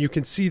area, and you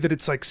can see that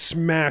it's like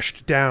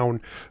smashed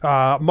down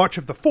much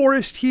of the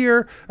forest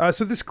here.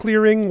 So this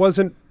clearing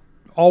wasn't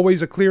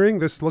always a clearing.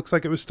 This looks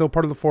like it was still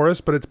part of the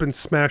forest, but it's been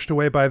smashed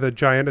away by the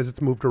giant as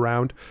it's moved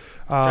around.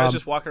 Guys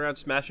just walking around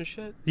smashing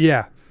shit?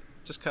 Yeah.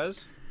 Just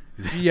cuz?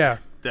 Yeah.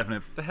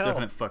 Definite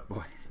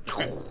fuckboy.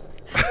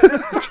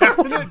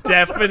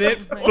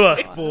 Definite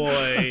fuck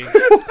boy.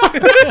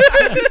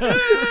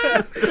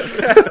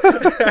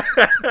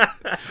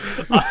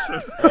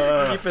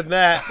 Keeping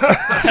that.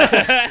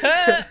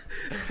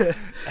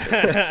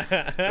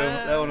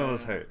 That one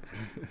almost hurt.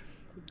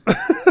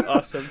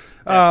 Awesome.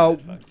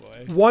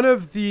 One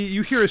of the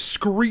you hear a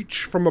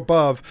screech from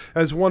above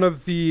as one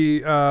of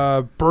the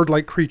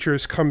bird-like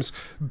creatures comes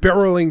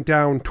barreling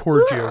down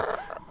toward you.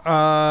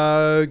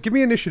 Give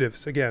me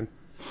initiatives again.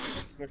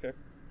 Okay.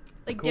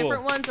 Like Cool.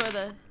 different ones or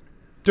the...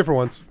 Different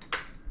ones.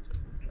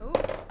 Oh,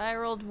 I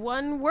rolled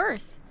one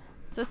worse.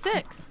 It's a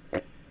 6.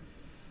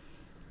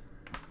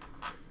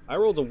 I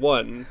rolled a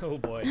 1, Oh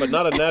boy. but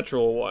not a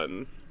natural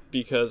 1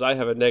 because I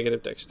have a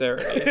negative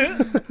dexterity. An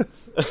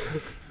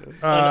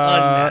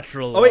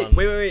unnatural Oh wait.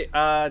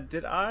 one.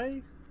 Did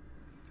I?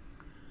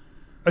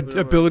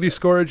 Ability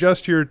score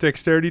adjust your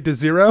dexterity to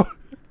 0.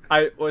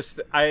 I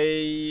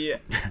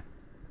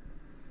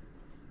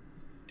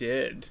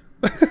did.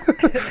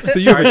 So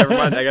you All right, have, never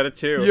mind. I got a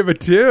 2. you have a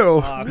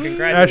 2. Aw, Asher,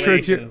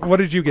 congratulations. what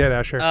did you get,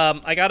 Asher?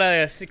 I got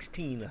a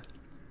 16.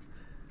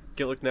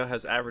 Gillick now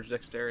has average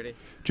dexterity.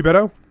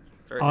 Gibetto?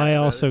 Very happy I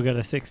about also it. got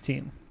a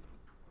 16.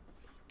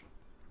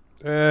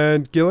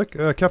 And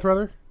Gillick? Keth,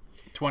 rather?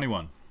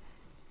 21.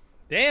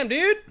 Damn,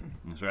 dude.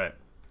 That's right.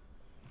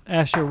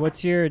 Asher,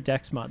 what's your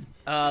dex mod?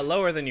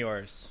 Lower than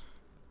yours.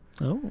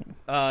 Oh,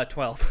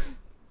 12.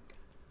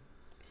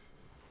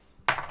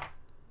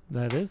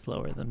 that is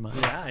lower than mine.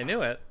 Yeah, I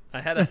knew it. I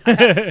had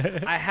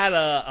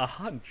a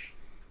hunch.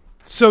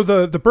 So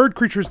the bird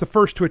creature is the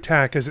first to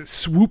attack as it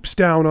swoops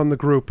down on the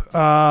group,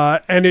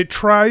 and it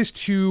tries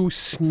to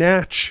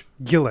snatch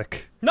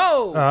Gillick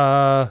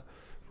No.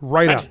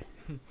 right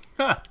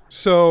up.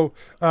 So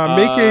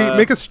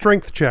make a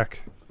strength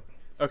check.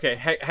 Okay,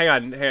 hang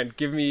on.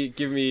 Give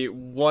me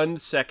 1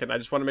 second. I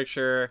just want to make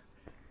sure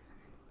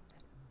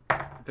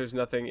there's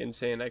nothing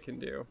insane I can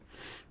do.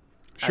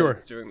 Sure. As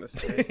it's doing this.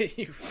 To me.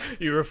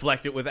 you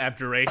reflect it with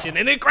abjuration,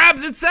 and it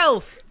grabs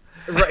itself.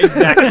 Right,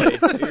 exactly.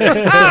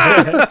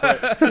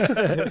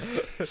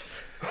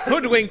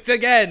 Hoodwinked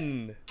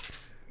again.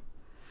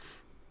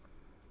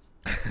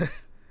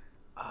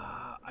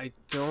 I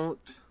don't.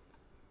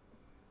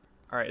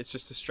 All right, it's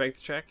just a strength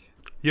check.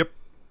 Yep.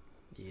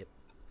 Yep.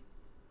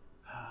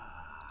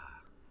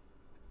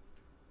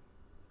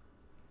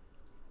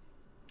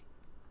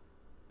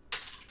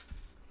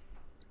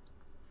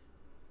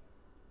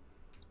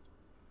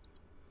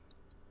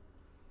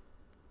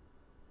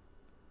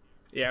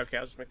 Yeah, okay,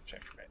 I'll just make the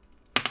check. Right.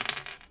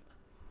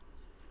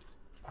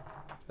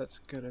 That's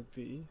gonna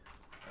be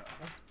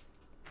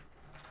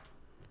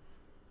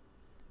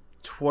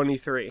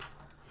 23.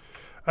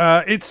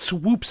 It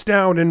swoops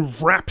down and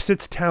wraps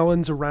its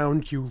talons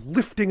around you,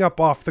 lifting up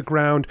off the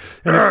ground,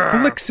 and it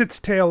flicks its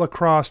tail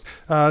across,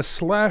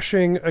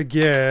 slashing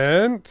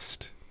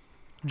against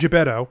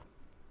Gibetto.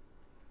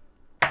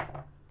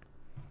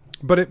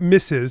 But it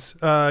misses.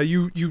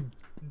 You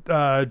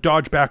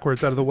dodge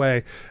backwards out of the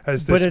way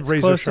as this But it's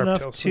razor close sharp tail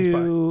enough swings by.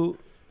 to.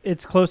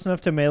 It's close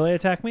enough to melee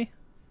attack me.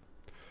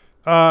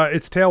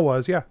 Its tail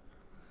was, yeah.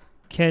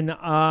 Can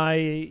I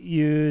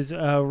use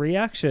a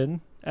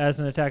reaction as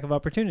an attack of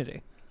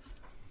opportunity?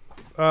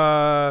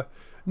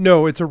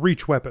 No, it's a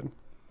reach weapon.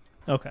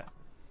 Okay.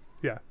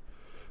 Yeah.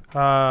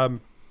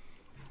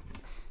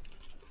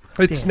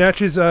 It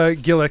snatches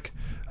Gillick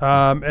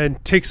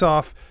and takes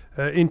off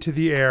into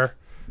the air.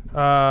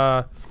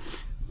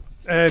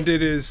 And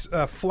it is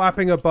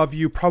flapping above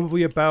you,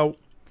 probably about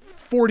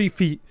 40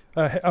 feet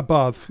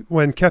above.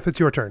 When Keth, it's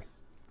your turn.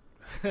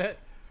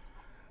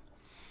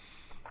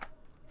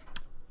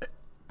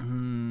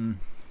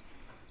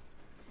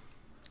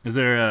 Is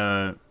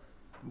there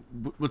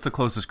what's the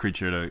closest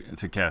creature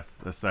to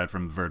Keth aside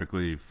from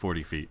vertically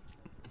 40 feet?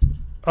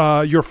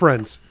 Your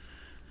friends.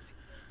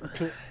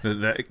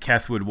 That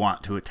Keth would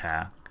want to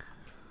attack.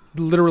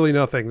 Literally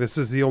nothing. This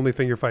is the only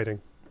thing you're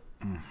fighting.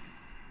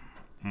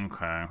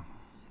 Okay.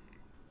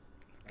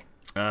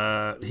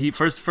 He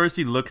first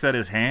he looks at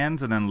his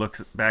hands and then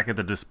looks back at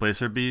the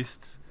displacer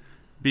beast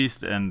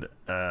and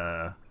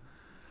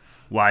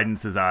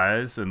widens his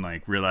eyes and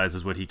like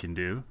realizes what he can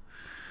do,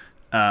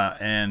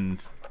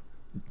 and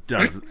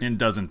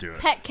doesn't do it.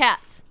 Pet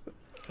cats.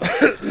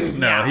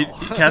 No,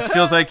 Keth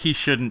feels like he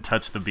shouldn't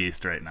touch the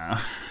beast right now.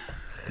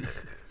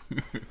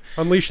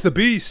 Unleash the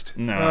beast.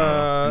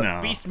 No.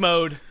 Beast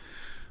mode.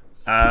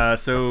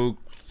 So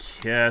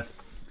Keth.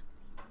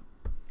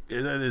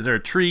 Is there a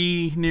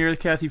tree near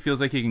Keth? He feels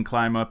like he can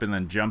climb up and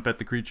then jump at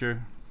the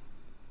creature.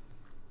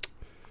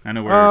 I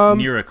know we're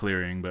near a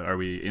clearing, but are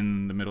we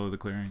in the middle of the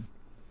clearing?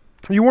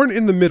 You weren't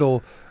in the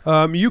middle.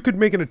 You could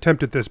make an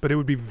attempt at this, but it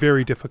would be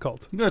very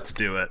difficult. Let's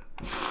do it.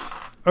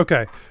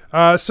 Okay.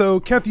 So,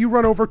 Keth, you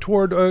run over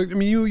toward...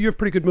 you have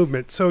pretty good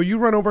movement. So you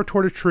run over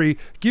toward a tree.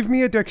 Give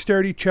me a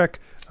dexterity check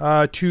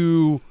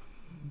to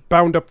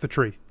bound up the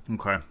tree.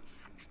 Okay.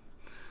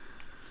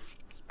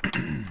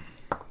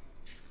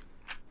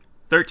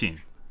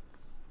 13.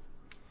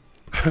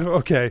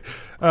 Okay.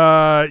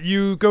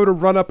 You go to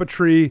run up a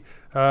tree.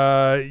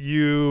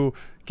 You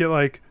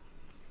get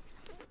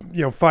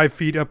 5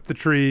 feet up the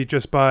tree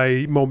just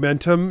by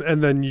momentum,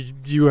 and then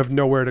you have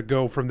nowhere to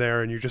go from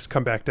there, and you just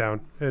come back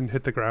down and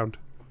hit the ground.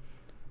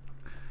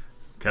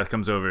 Keth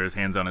comes over, his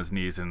hands on his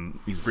knees, and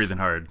he's breathing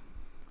hard.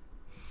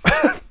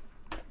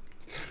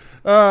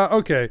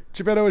 Okay,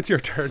 Geppetto, it's your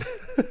turn.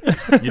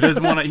 He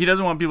doesn't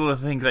want people to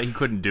think that he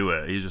couldn't do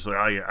it. He's just like,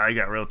 I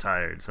got real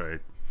tired, so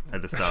I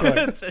had to stop.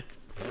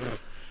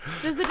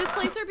 Does the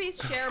displacer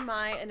beast share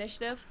my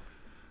initiative?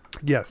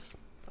 Yes,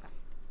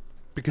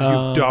 because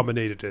you've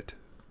dominated it.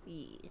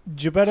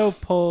 Geppetto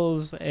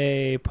pulls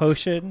a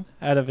potion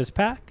out of his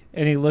pack,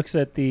 and he looks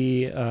at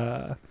the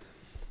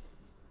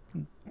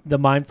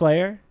Mind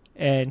Flayer,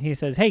 and he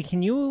says, "Hey,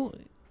 can you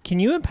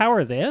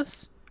empower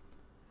this?"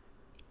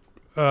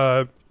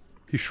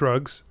 He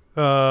shrugs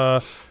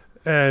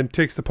and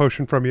takes the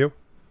potion from you.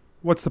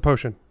 What's the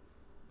potion?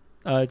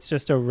 It's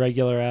just a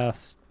regular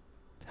ass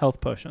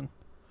health potion.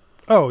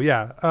 Oh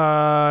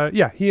yeah,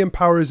 he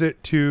empowers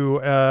it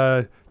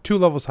to 2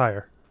 levels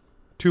higher,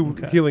 2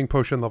 healing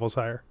potion levels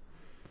higher.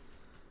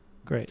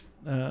 Great.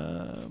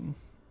 So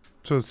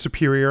it's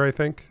superior, I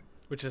think.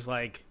 Which is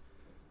like,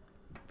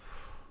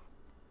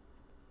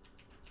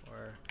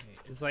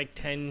 it's like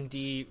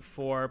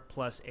 10d4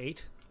 plus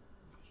 8.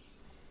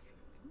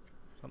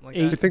 Something like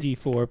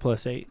 8d4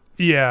 plus 8.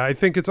 Yeah, I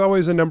think it's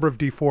always a number of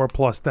d4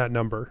 plus that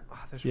number.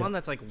 Oh, there's one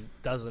that's like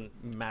doesn't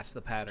match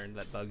the pattern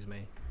that bugs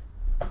me.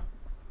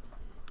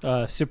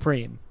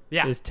 Supreme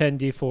is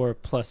 10d4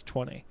 plus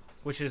 20.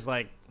 Which is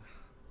like,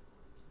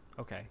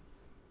 okay.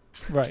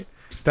 Right.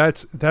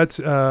 That's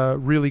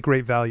really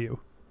great value.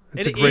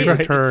 It's a great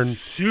return. It's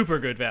super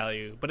good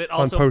value, but it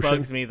also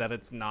bugs me that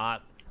it's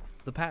not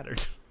the pattern.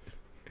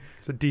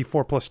 It's a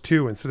d4 plus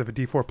 2 instead of a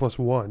d4 plus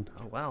 1.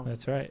 Oh, well.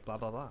 That's right. Blah,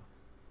 blah, blah.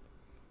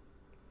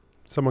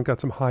 Someone got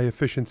some high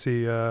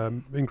efficiency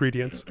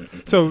ingredients.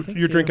 So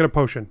you're drinking a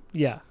potion.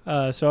 Yeah.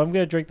 So I'm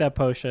going to drink that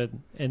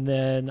potion, and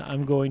then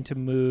I'm going to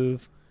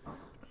move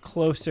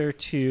closer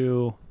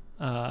to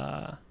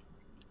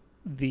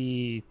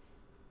the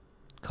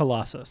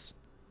Colossus.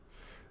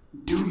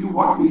 Do you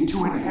want me to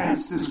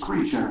enhance this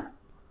creature?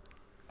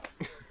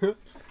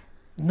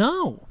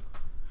 No.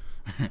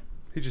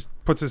 He just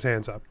puts his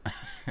hands up.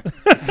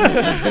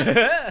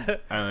 I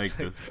like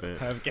this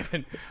bit. I've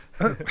given...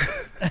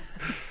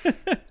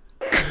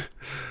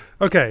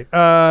 Okay,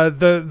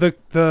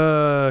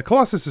 the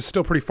Colossus is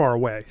still pretty far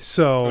away,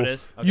 so it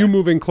is? Okay. You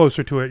moving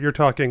closer to it, you're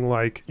talking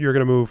like you're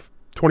going to move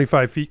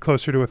 25 feet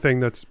closer to a thing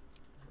that's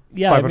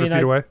 500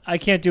 feet away? I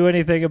can't do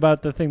anything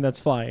about the thing that's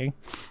flying.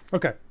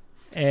 Okay.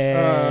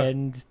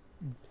 And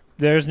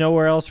there's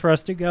nowhere else for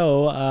us to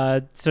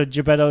go, so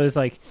Geppetto is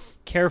like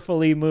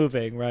carefully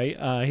moving,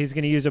 right? He's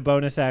going to use a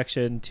bonus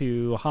action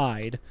to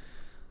hide.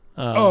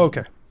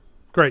 Okay.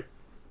 Great.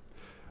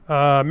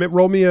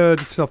 Roll me a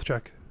stealth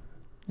check.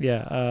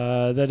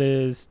 Yeah, that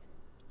is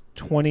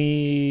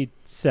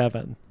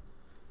 27.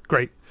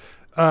 Great.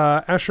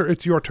 Asher,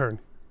 it's your turn.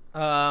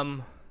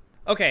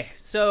 Okay,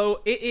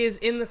 so it is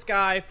in the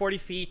sky, 40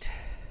 feet.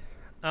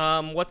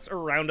 What's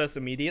around us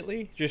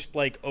immediately? Just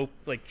like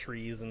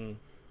trees and...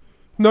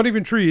 Not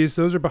even trees.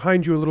 Those are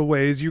behind you a little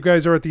ways. You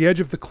guys are at the edge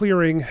of the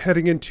clearing,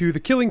 heading into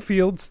the killing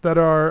fields that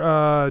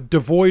are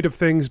devoid of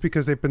things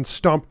because they've been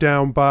stomped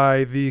down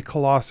by the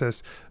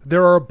Colossus.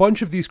 There are a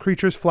bunch of these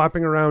creatures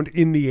flapping around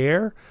in the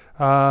air,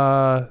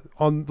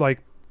 on like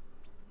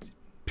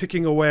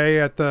picking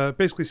away at the,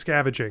 basically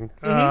scavenging.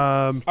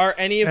 Mm-hmm. Are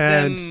any of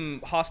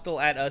them hostile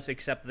at us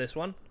except this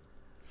one?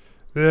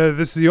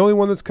 This is the only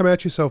one that's come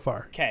at you so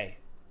far. Okay,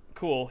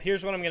 cool.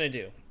 Here's what I'm going to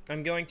do.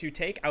 I'm going to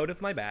take out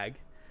of my bag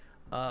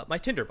my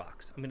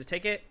tinderbox. I'm going to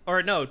take it,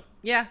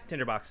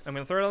 tinderbox. I'm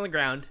going to throw it on the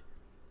ground,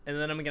 and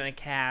then I'm gonna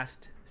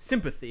cast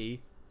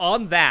Sympathy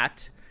on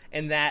that,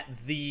 and that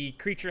the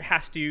creature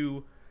has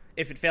to,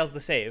 if it fails the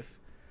save,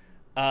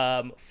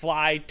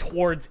 fly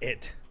towards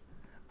it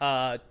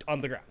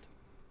on the ground.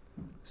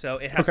 So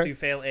it has to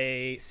fail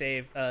a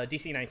save,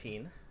 DC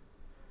 19.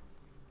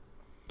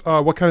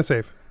 What kind of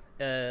save?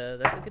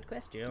 That's a good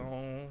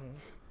question.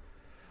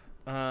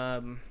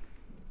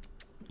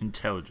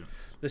 Intelligence.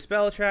 The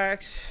spell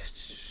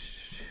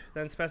attracts,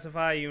 then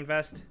specify you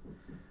invest.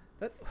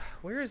 That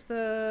where is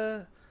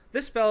the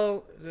this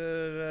spell?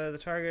 The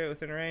target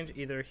within range,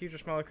 either a huge or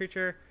smaller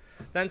creature,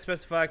 then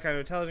specify kind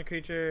of intelligent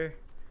creature.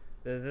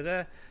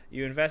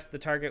 You invest the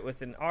target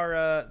with an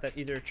aura that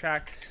either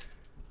attracts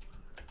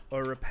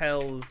or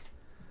repels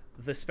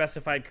the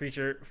specified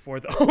creature for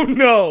the. Oh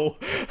no!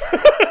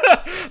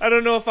 I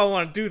don't know if I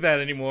want to do that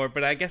anymore,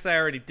 but I guess I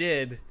already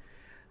did.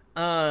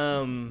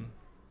 Oh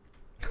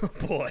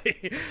boy.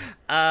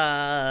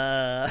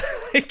 I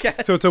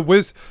guess. So it's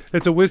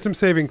a wisdom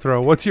saving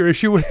throw. What's your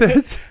issue with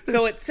it?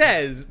 So it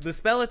says the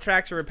spell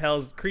attracts or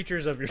repels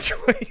creatures of your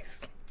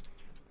choice,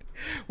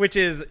 which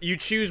is you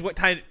choose what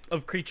type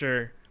of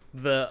creature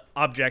the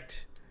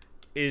object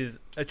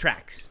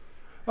attracts.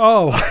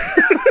 Oh.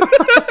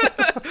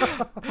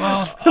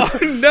 Oh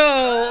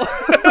no!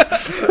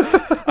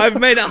 I've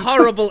made a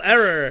horrible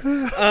error.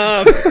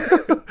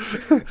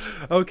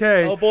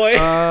 Okay. Oh boy.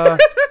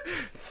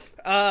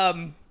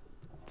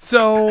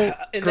 So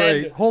and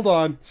great. then- Hold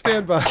on.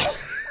 Stand by.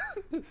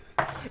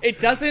 It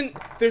doesn't.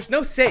 There's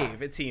no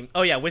save. It seems.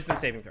 Oh yeah, wisdom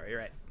saving throw. You're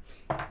right.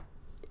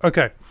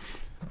 Okay.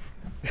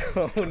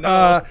 Oh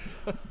no.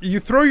 You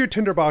throw your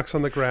tinderbox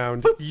on the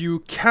ground. You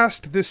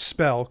cast this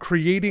spell,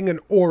 creating an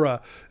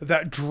aura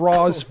that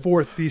draws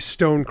forth these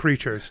stone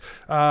creatures.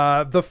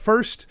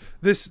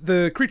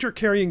 The creature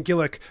carrying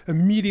Gillick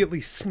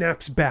immediately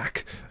snaps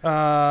back.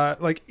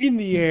 Like in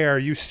the air,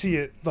 you see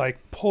it like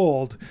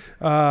pulled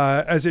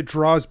as it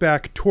draws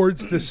back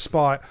towards this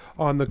spot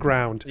on the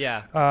ground.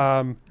 Yeah.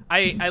 And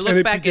I look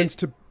it back begins at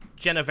to.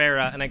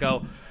 Genevera and I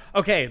go,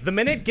 okay, the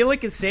minute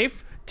Gillick is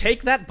safe,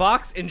 take that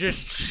box and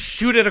just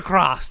shoot it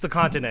across the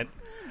continent.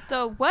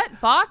 The what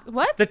box?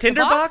 What? The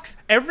tinder box?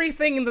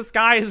 Everything in the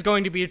sky is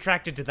going to be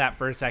attracted to that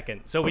for a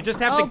second. So we just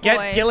have to get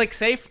boy. Gillick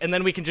safe, and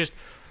then we can just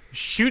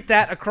shoot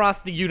that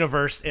across the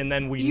universe, and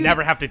then we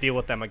never have to deal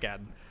with them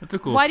again. That's a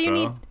cool Why spell. do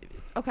you need?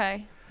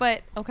 Okay,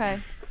 but okay.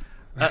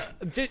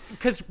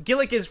 Because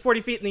Gillick is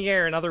 40 feet in the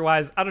air, and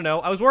otherwise, I don't know.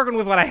 I was working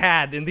with what I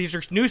had, and these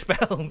are new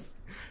spells.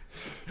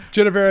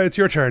 Genevera, it's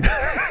your turn.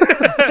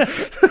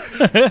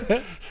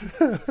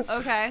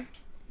 Okay.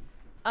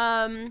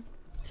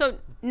 So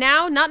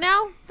now, not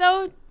now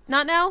though,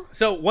 not now.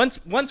 So once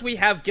we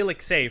have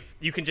Gillick safe,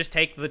 you can just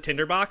take the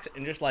tinderbox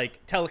and just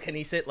like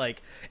telekinesis it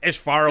like as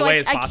far So away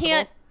as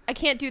possible. I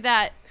can't do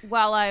that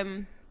while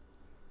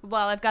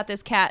I've got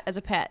this cat as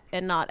a pet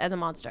and not as a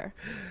monster.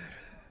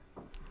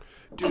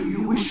 Do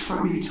you wish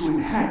for me to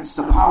enhance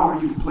the power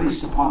you've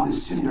placed upon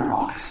this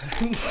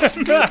tinderbox?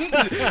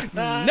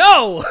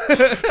 No.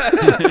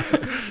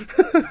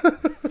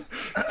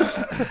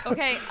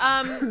 Okay.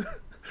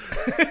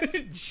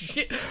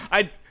 Shit.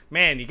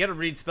 Man, you gotta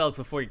read spells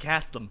before you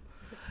cast them.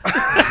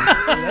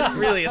 That's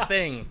really a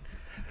thing.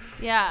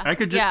 Yeah. I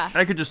could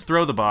just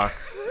throw the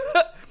box.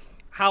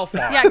 How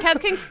far? Yeah, Kev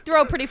can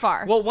throw pretty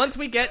far. Well, once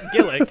we get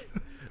Gillick,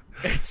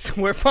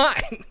 we're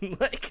fine.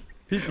 Like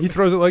He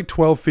throws it like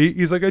 12 feet.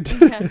 He's like, I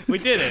did. we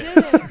did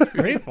it.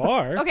 Pretty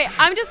far. Okay,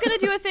 I'm just gonna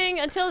do a thing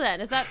until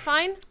then. Is that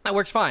fine? That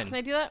works fine. Can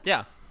I do that?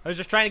 Yeah. I was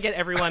just trying to get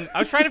everyone. I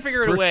was trying to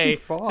figure out a way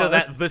so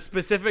that the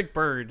specific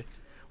bird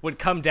would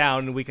come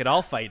down and we could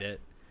all fight it.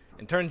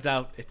 And turns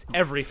out it's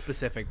every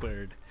specific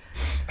bird.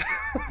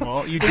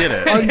 Well, you did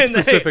it.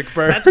 Unspecific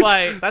bird. That's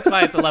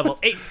why it's a level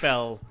 8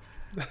 spell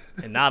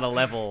and not a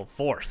level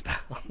 4 spell.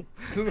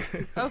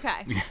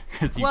 Okay.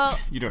 Because Well-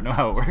 you don't know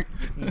how it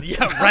works.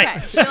 Yeah,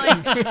 right.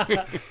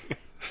 Okay.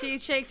 She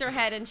shakes her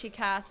head and she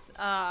casts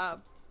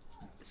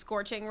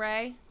Scorching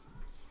Ray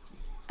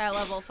at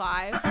level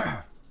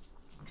 5.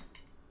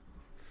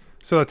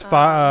 So that's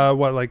five.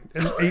 What, like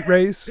 8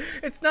 rays?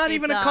 It's not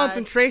even a It's,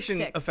 concentration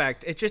 6.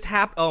 effect. It just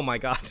Oh my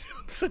god.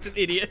 I'm such an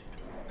idiot.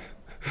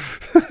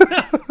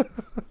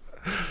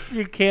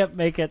 You can't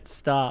make it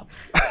stop.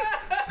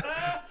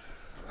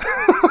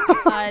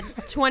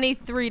 It's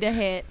 23 to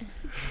hit.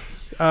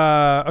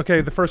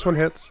 Okay, the first one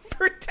hits.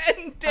 For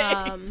 10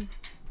 days.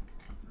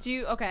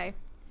 Okay.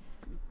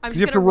 I'm just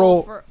You have gonna to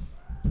roll- for.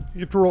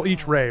 You have to roll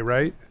each ray,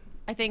 right?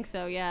 I think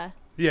so. Yeah.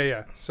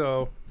 Yeah.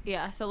 So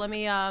Yeah. So let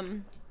me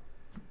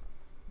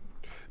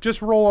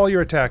just roll all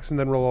your attacks and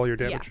then roll all your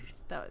Yeah. damage.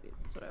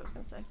 That's what I was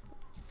gonna say.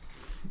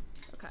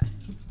 Okay.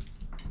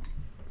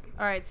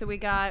 All right. So we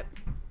got.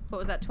 What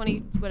was that? 20.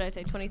 What did I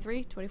say?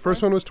 23. 24.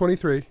 First one was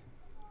 23.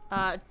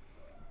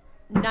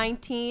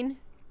 19.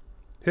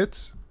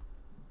 Hits.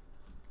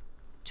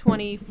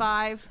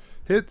 25.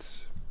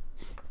 Hits.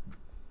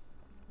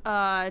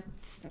 Nat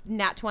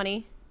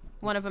 20.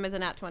 One of them is a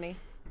nat 20.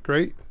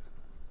 Great.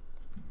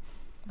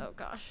 Oh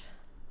gosh,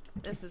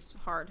 this is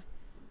hard.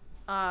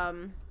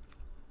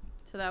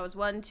 So that was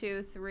 1,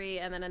 2, 3,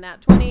 and then a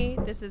nat 20.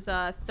 This is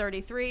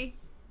 33.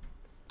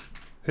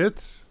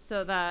 Hits.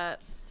 So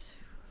that's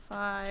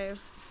 5.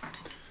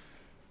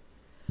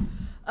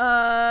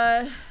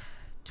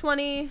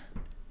 20,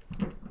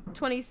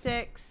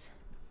 26,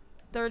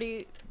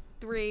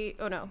 33.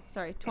 Oh no,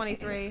 sorry,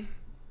 23,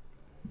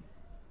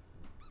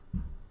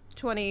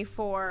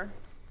 24.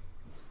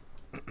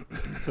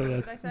 So I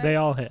that say? they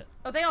all hit.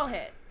 Oh, they all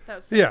hit. That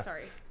was 6, Yeah.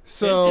 sorry.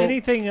 So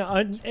anything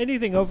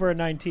anything over a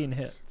 19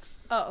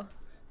 hits. Oh,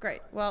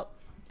 great. Well,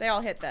 they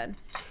all hit then.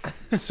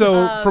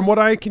 So from what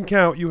I can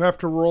count, you have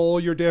to roll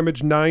your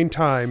damage 9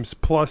 times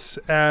plus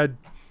add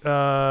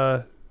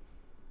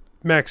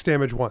max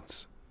damage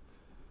once.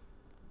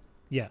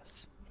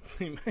 Yes.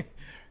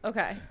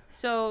 Okay,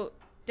 so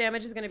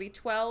damage is going to be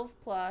 12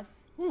 plus.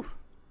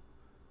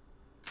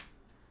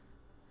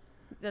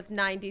 That's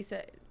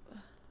 96.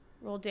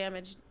 Roll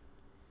damage.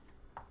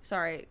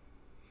 Sorry,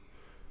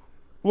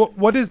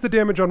 What is the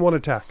damage on one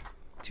attack?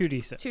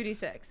 2d6.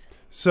 2d6.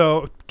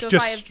 So So just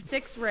if I have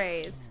 6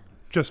 rays,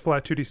 just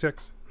flat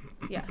 2d6.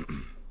 yeah.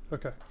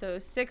 Okay. So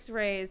 6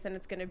 rays, then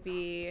it's going to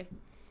be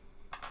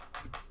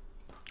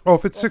Oh,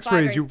 if it's well, 6 5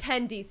 rays, you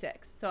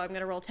 10d6. So I'm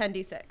going to roll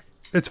 10d6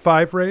 it's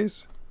 5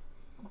 rays.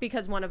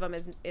 because one of them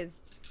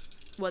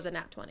was a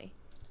nat 20.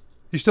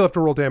 You still have to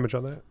roll damage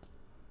on that.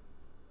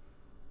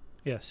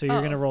 Yeah, so you're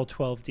going to roll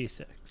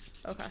 12d6.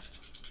 Okay.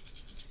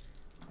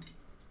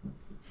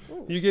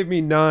 You gave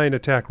me 9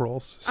 attack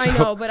rolls. So. I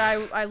know, but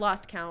I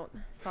lost count.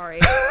 Sorry.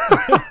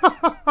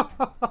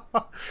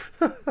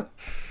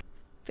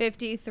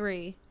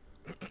 53.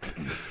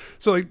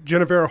 So like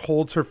Genevera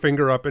holds her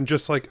finger up and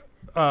just like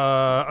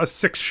a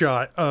 6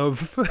 shot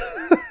of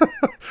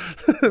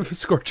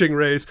scorching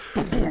rays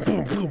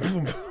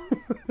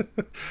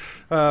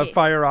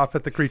fire off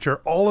at the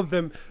creature. All of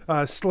them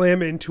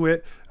slam into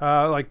it.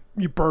 Like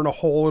you burn a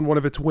hole in one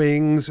of its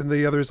wings, and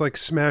the others like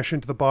smash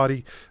into the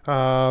body,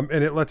 and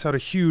it lets out a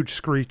huge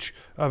screech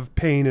of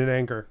pain and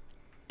anger.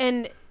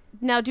 And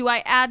now, do I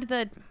add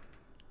the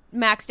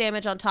max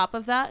damage on top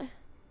of that?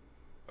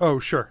 Oh,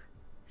 sure.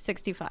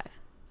 65.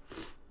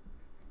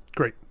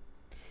 Great.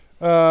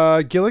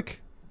 Gillick?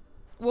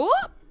 Whoop!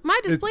 My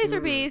Displacer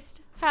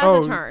Beast has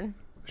Oh. a turn.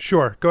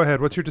 Sure. Go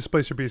ahead. What's your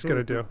Displacer Beast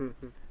going to do?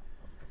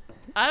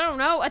 I don't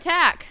know.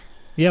 Attack.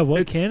 Yeah,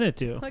 what It's- can it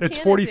do? What It's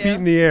can 40 it do? feet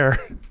in the air.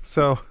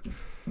 So,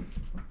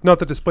 not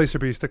the Displacer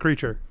Beast, the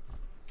creature.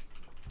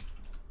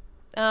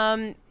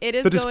 It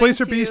is The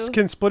Displacer going to... Beast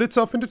can split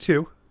itself into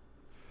 2,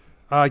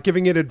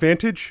 giving it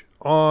advantage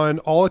on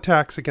all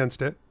attacks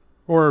against it,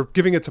 or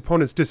giving its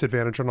opponents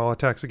disadvantage on all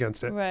attacks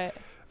against it. Right.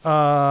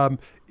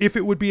 If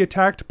it would be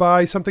attacked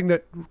by something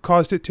that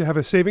caused it to have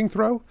a saving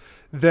throw,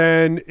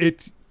 then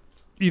it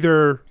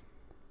either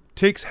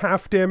takes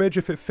half damage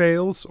if it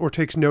fails or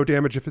takes no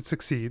damage if it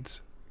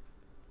succeeds.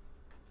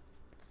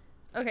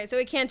 Okay, so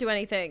it can't do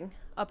anything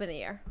up in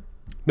the air.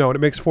 No, and it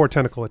makes 4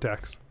 tentacle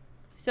attacks.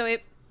 So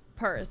it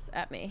purrs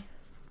at me.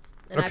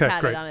 And Okay, I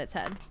pat great. it on its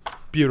head.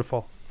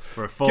 Beautiful.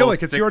 For a full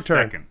Gillick, it's 6 your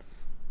turn.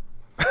 seconds.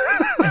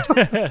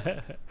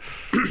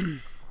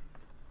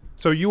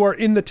 So you are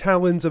in the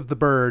talons of the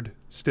bird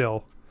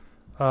still,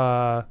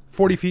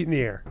 40 feet in the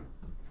air.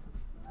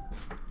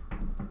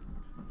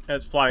 And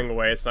it's flying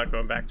away. It's not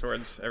going back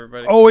towards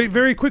everybody. Oh, it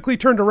very quickly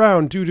turned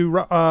around due to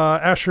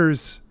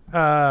Asher's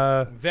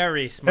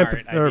Very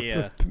smart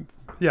idea.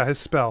 yeah, his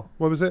spell.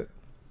 What was it?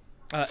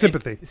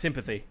 Sympathy.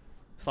 Sympathy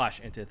 /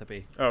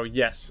 antipathy. Oh,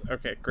 yes.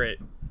 Okay, great.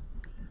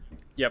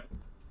 Yep.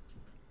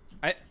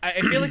 I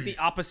feel like the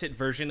opposite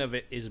version of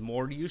it is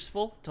more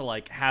useful to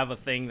like have a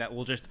thing that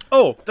will just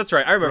Oh, that's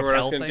right. I remember what I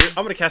was Repel going to do. things?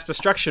 I'm going to cast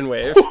Destruction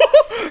Wave.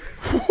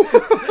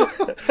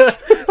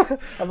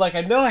 I'm like,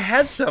 I know I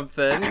had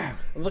something. I'm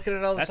looking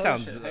at all this that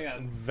other sounds shit. Hang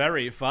on.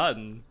 very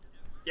fun.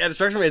 Yeah,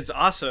 Destruction Wave is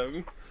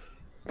awesome.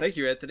 Thank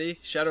you, Anthony.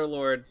 Shadow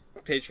Lord,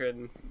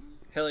 patron.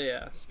 Hell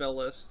yeah. Spell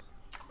list.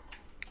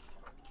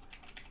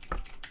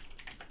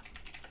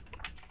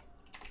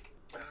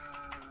 Oh,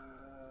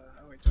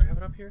 wait. Do I have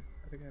it up here?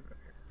 I think I have it up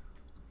here.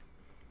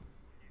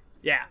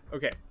 Yeah,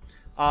 okay.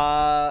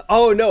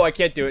 Oh, no, I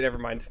can't do it. Never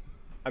mind.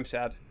 I'm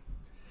sad.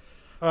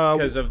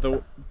 Because of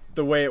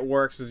the way it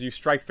works is you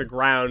strike the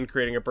ground,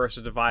 creating a burst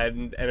of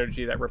divine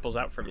energy that ripples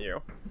out from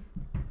you.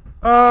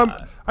 I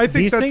think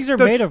These that's, things are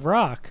that's- made of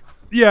rock.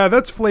 Yeah,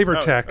 that's flavor Oh,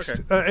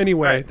 text. okay.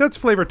 Anyway, Right. that's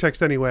flavor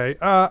text anyway.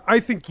 I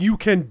think you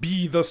can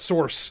be the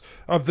source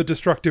of the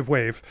destructive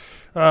wave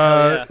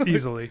yeah.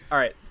 easily. All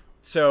right.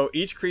 So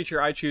each creature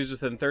I choose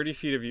within 30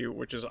 feet of you,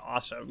 which is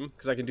awesome,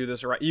 because I can do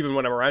this even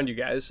when I'm around you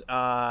guys,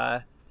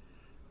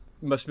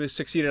 must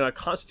succeed in a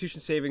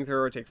Constitution saving throw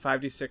or take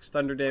 5d6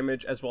 thunder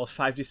damage, as well as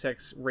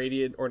 5d6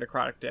 radiant or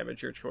necrotic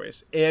damage, your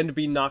choice, and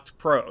be knocked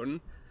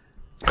prone.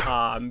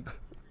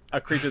 A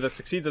creature that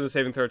succeeds on the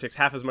saving throw takes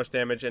half as much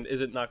damage and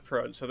isn't knocked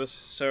prone. So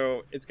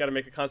it's got to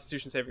make a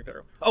Constitution saving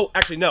throw. Oh,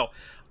 actually, no.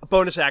 A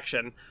bonus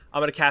action. I'm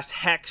going to cast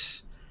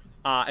Hex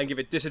and give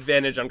it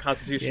disadvantage on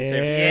Constitution saving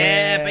throws.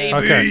 Yeah, baby.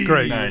 Okay,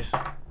 great. Nice.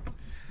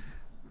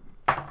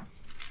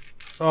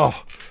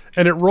 Oh,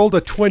 and it rolled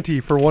a 20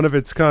 for one of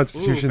its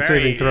Constitution Ooh,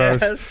 saving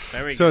throws.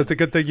 Very So good. it's a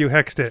good thing you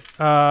hexed it.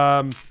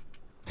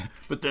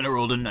 But then I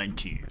rolled a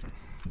 19.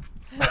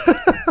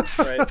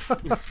 Right.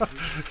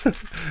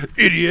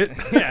 Idiot.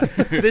 Yeah,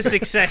 this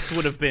success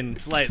would have been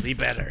slightly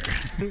better.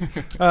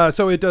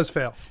 So it does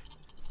fail.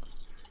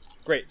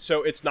 Great.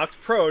 So it's knocked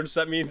prone, so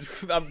that means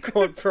I'm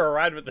going for a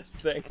ride with this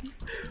thing.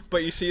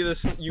 But you see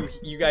this,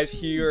 you guys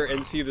hear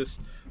and see this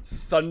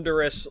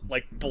thunderous,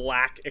 like,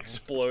 black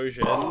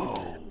explosion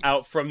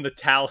out from the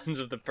talons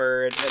of the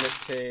bird, and it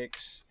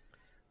takes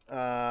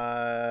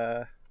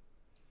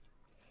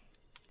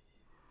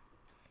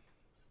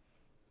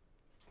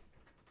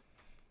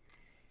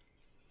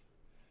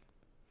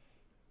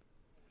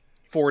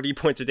 40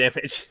 points of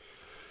damage.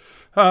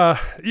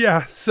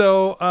 Yeah,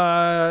 so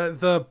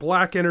the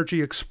black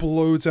energy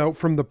explodes out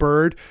from the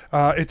bird.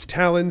 Its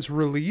talons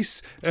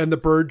release, and the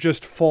bird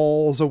just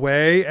falls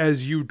away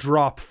as you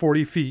drop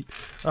 40 feet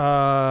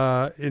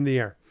in the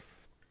air.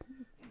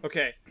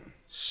 Okay,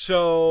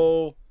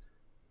 so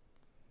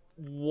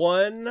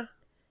one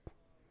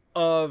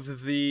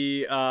of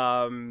the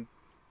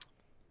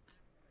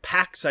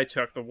packs I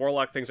took, the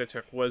warlock things I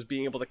took, was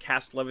being able to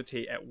cast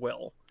levitate at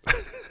will.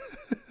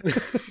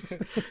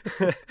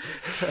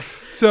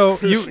 So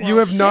you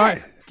have not.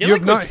 You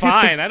have Gillick not was hit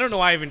fine. I don't know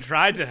why I even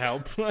tried to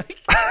help. Like,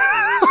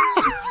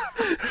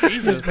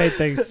 Jesus. Just made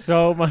things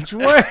so much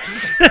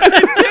worse.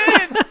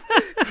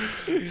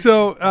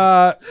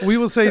 So we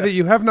will say that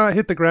you have not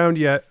hit the ground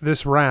yet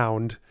this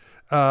round,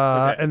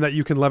 and that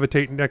you can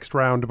levitate next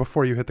round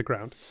before you hit the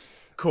ground.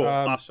 Cool,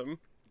 awesome.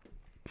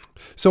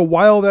 So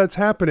while that's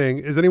happening,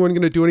 is anyone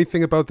going to do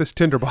anything about this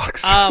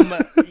tinderbox?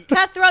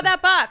 Cat, throw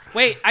that box.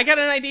 Wait, I got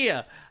an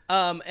idea.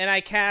 And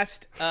I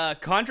cast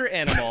Conjure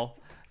Animal.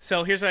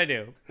 So here's what I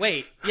do.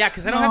 Wait, yeah,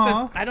 because I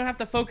don't have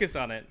to focus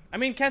on it. I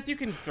mean, Keth, you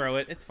can throw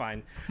it. It's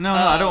fine. No,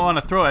 I don't want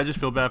to throw it. I just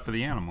feel bad for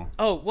the animal.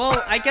 Oh well,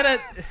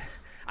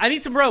 I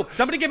need some rope.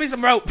 Somebody give me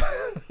some rope.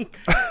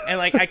 And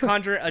like I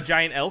conjure a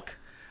giant elk.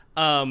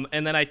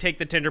 And then I take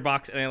the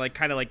tinderbox and I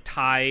kind of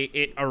tie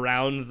it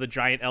around the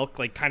giant elk,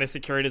 kind of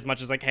secure it as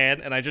much as I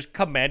can, and I just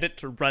command it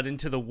to run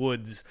into the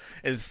woods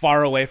as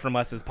far away from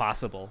us as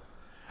possible.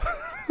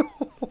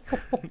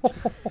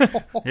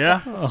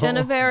 Yeah,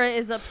 Genevera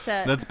is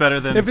upset. that's better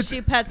than If it's-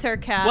 She pets her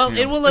cat. Well,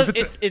 it will. If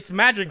it's It's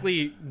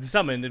magically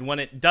summoned, and when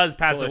it does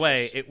pass Delicious.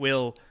 away, it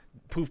will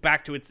poof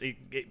back to its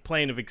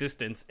plane of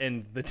existence,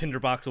 and the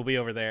tinderbox will be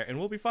over there, and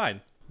we'll be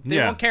fine. They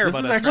won't care this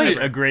about is us. actually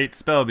forever. a great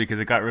spell because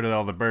it got rid of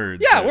all the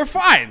birds. Yeah, we're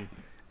fine.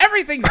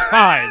 Everything's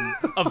fine.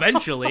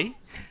 Eventually.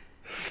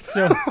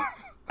 So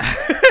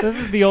this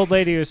is the old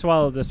lady who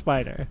swallowed the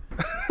spider.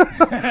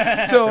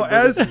 So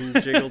as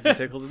Jiggled and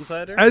tickled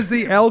inside her. as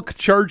the elk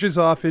charges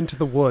off into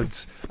the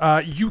woods,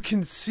 you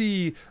can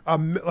see a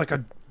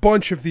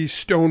bunch of these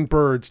stone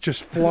birds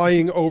just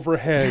flying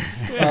overhead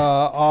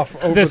off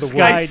over The the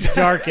sky woods.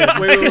 darkens.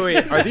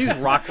 Wait. Are these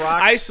rock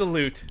rocks? I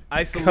salute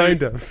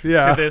Kind of,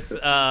 yeah. to this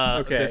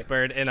Okay. this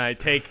bird, and I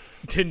take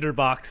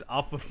tinderbox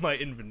off of my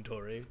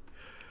inventory.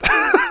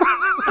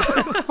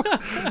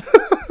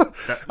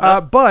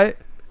 But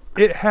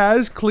it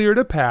has cleared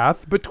a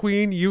path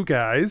between you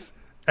guys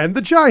and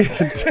the giant,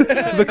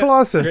 the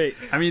Colossus. Great.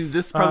 I mean,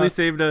 this probably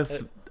saved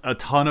us a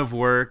ton of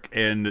work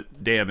and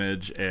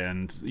damage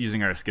and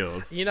using our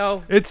skills. You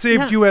know, It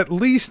saved you at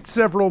least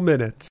several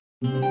minutes.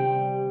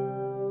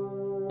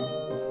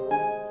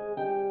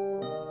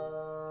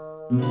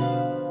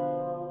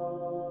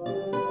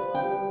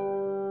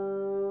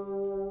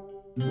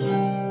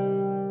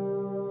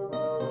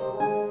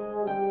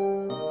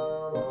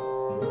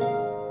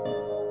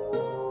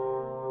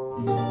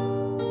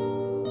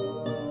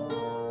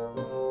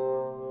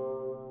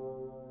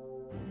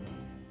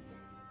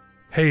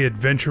 Hey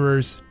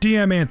adventurers,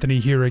 DM Anthony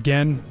here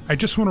again. I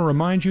just want to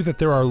remind you that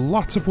there are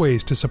lots of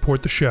ways to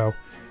support the show.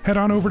 Head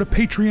on over to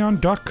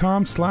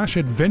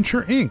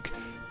patreon.com/adventureinc.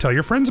 Tell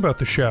your friends about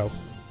the show.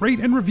 Rate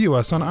and review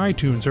us on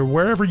iTunes or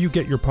wherever you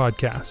get your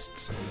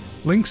podcasts.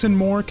 Links and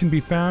more can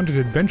be found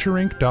at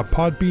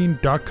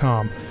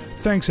adventureinc.podbean.com.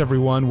 Thanks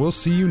everyone, we'll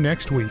see you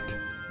next week.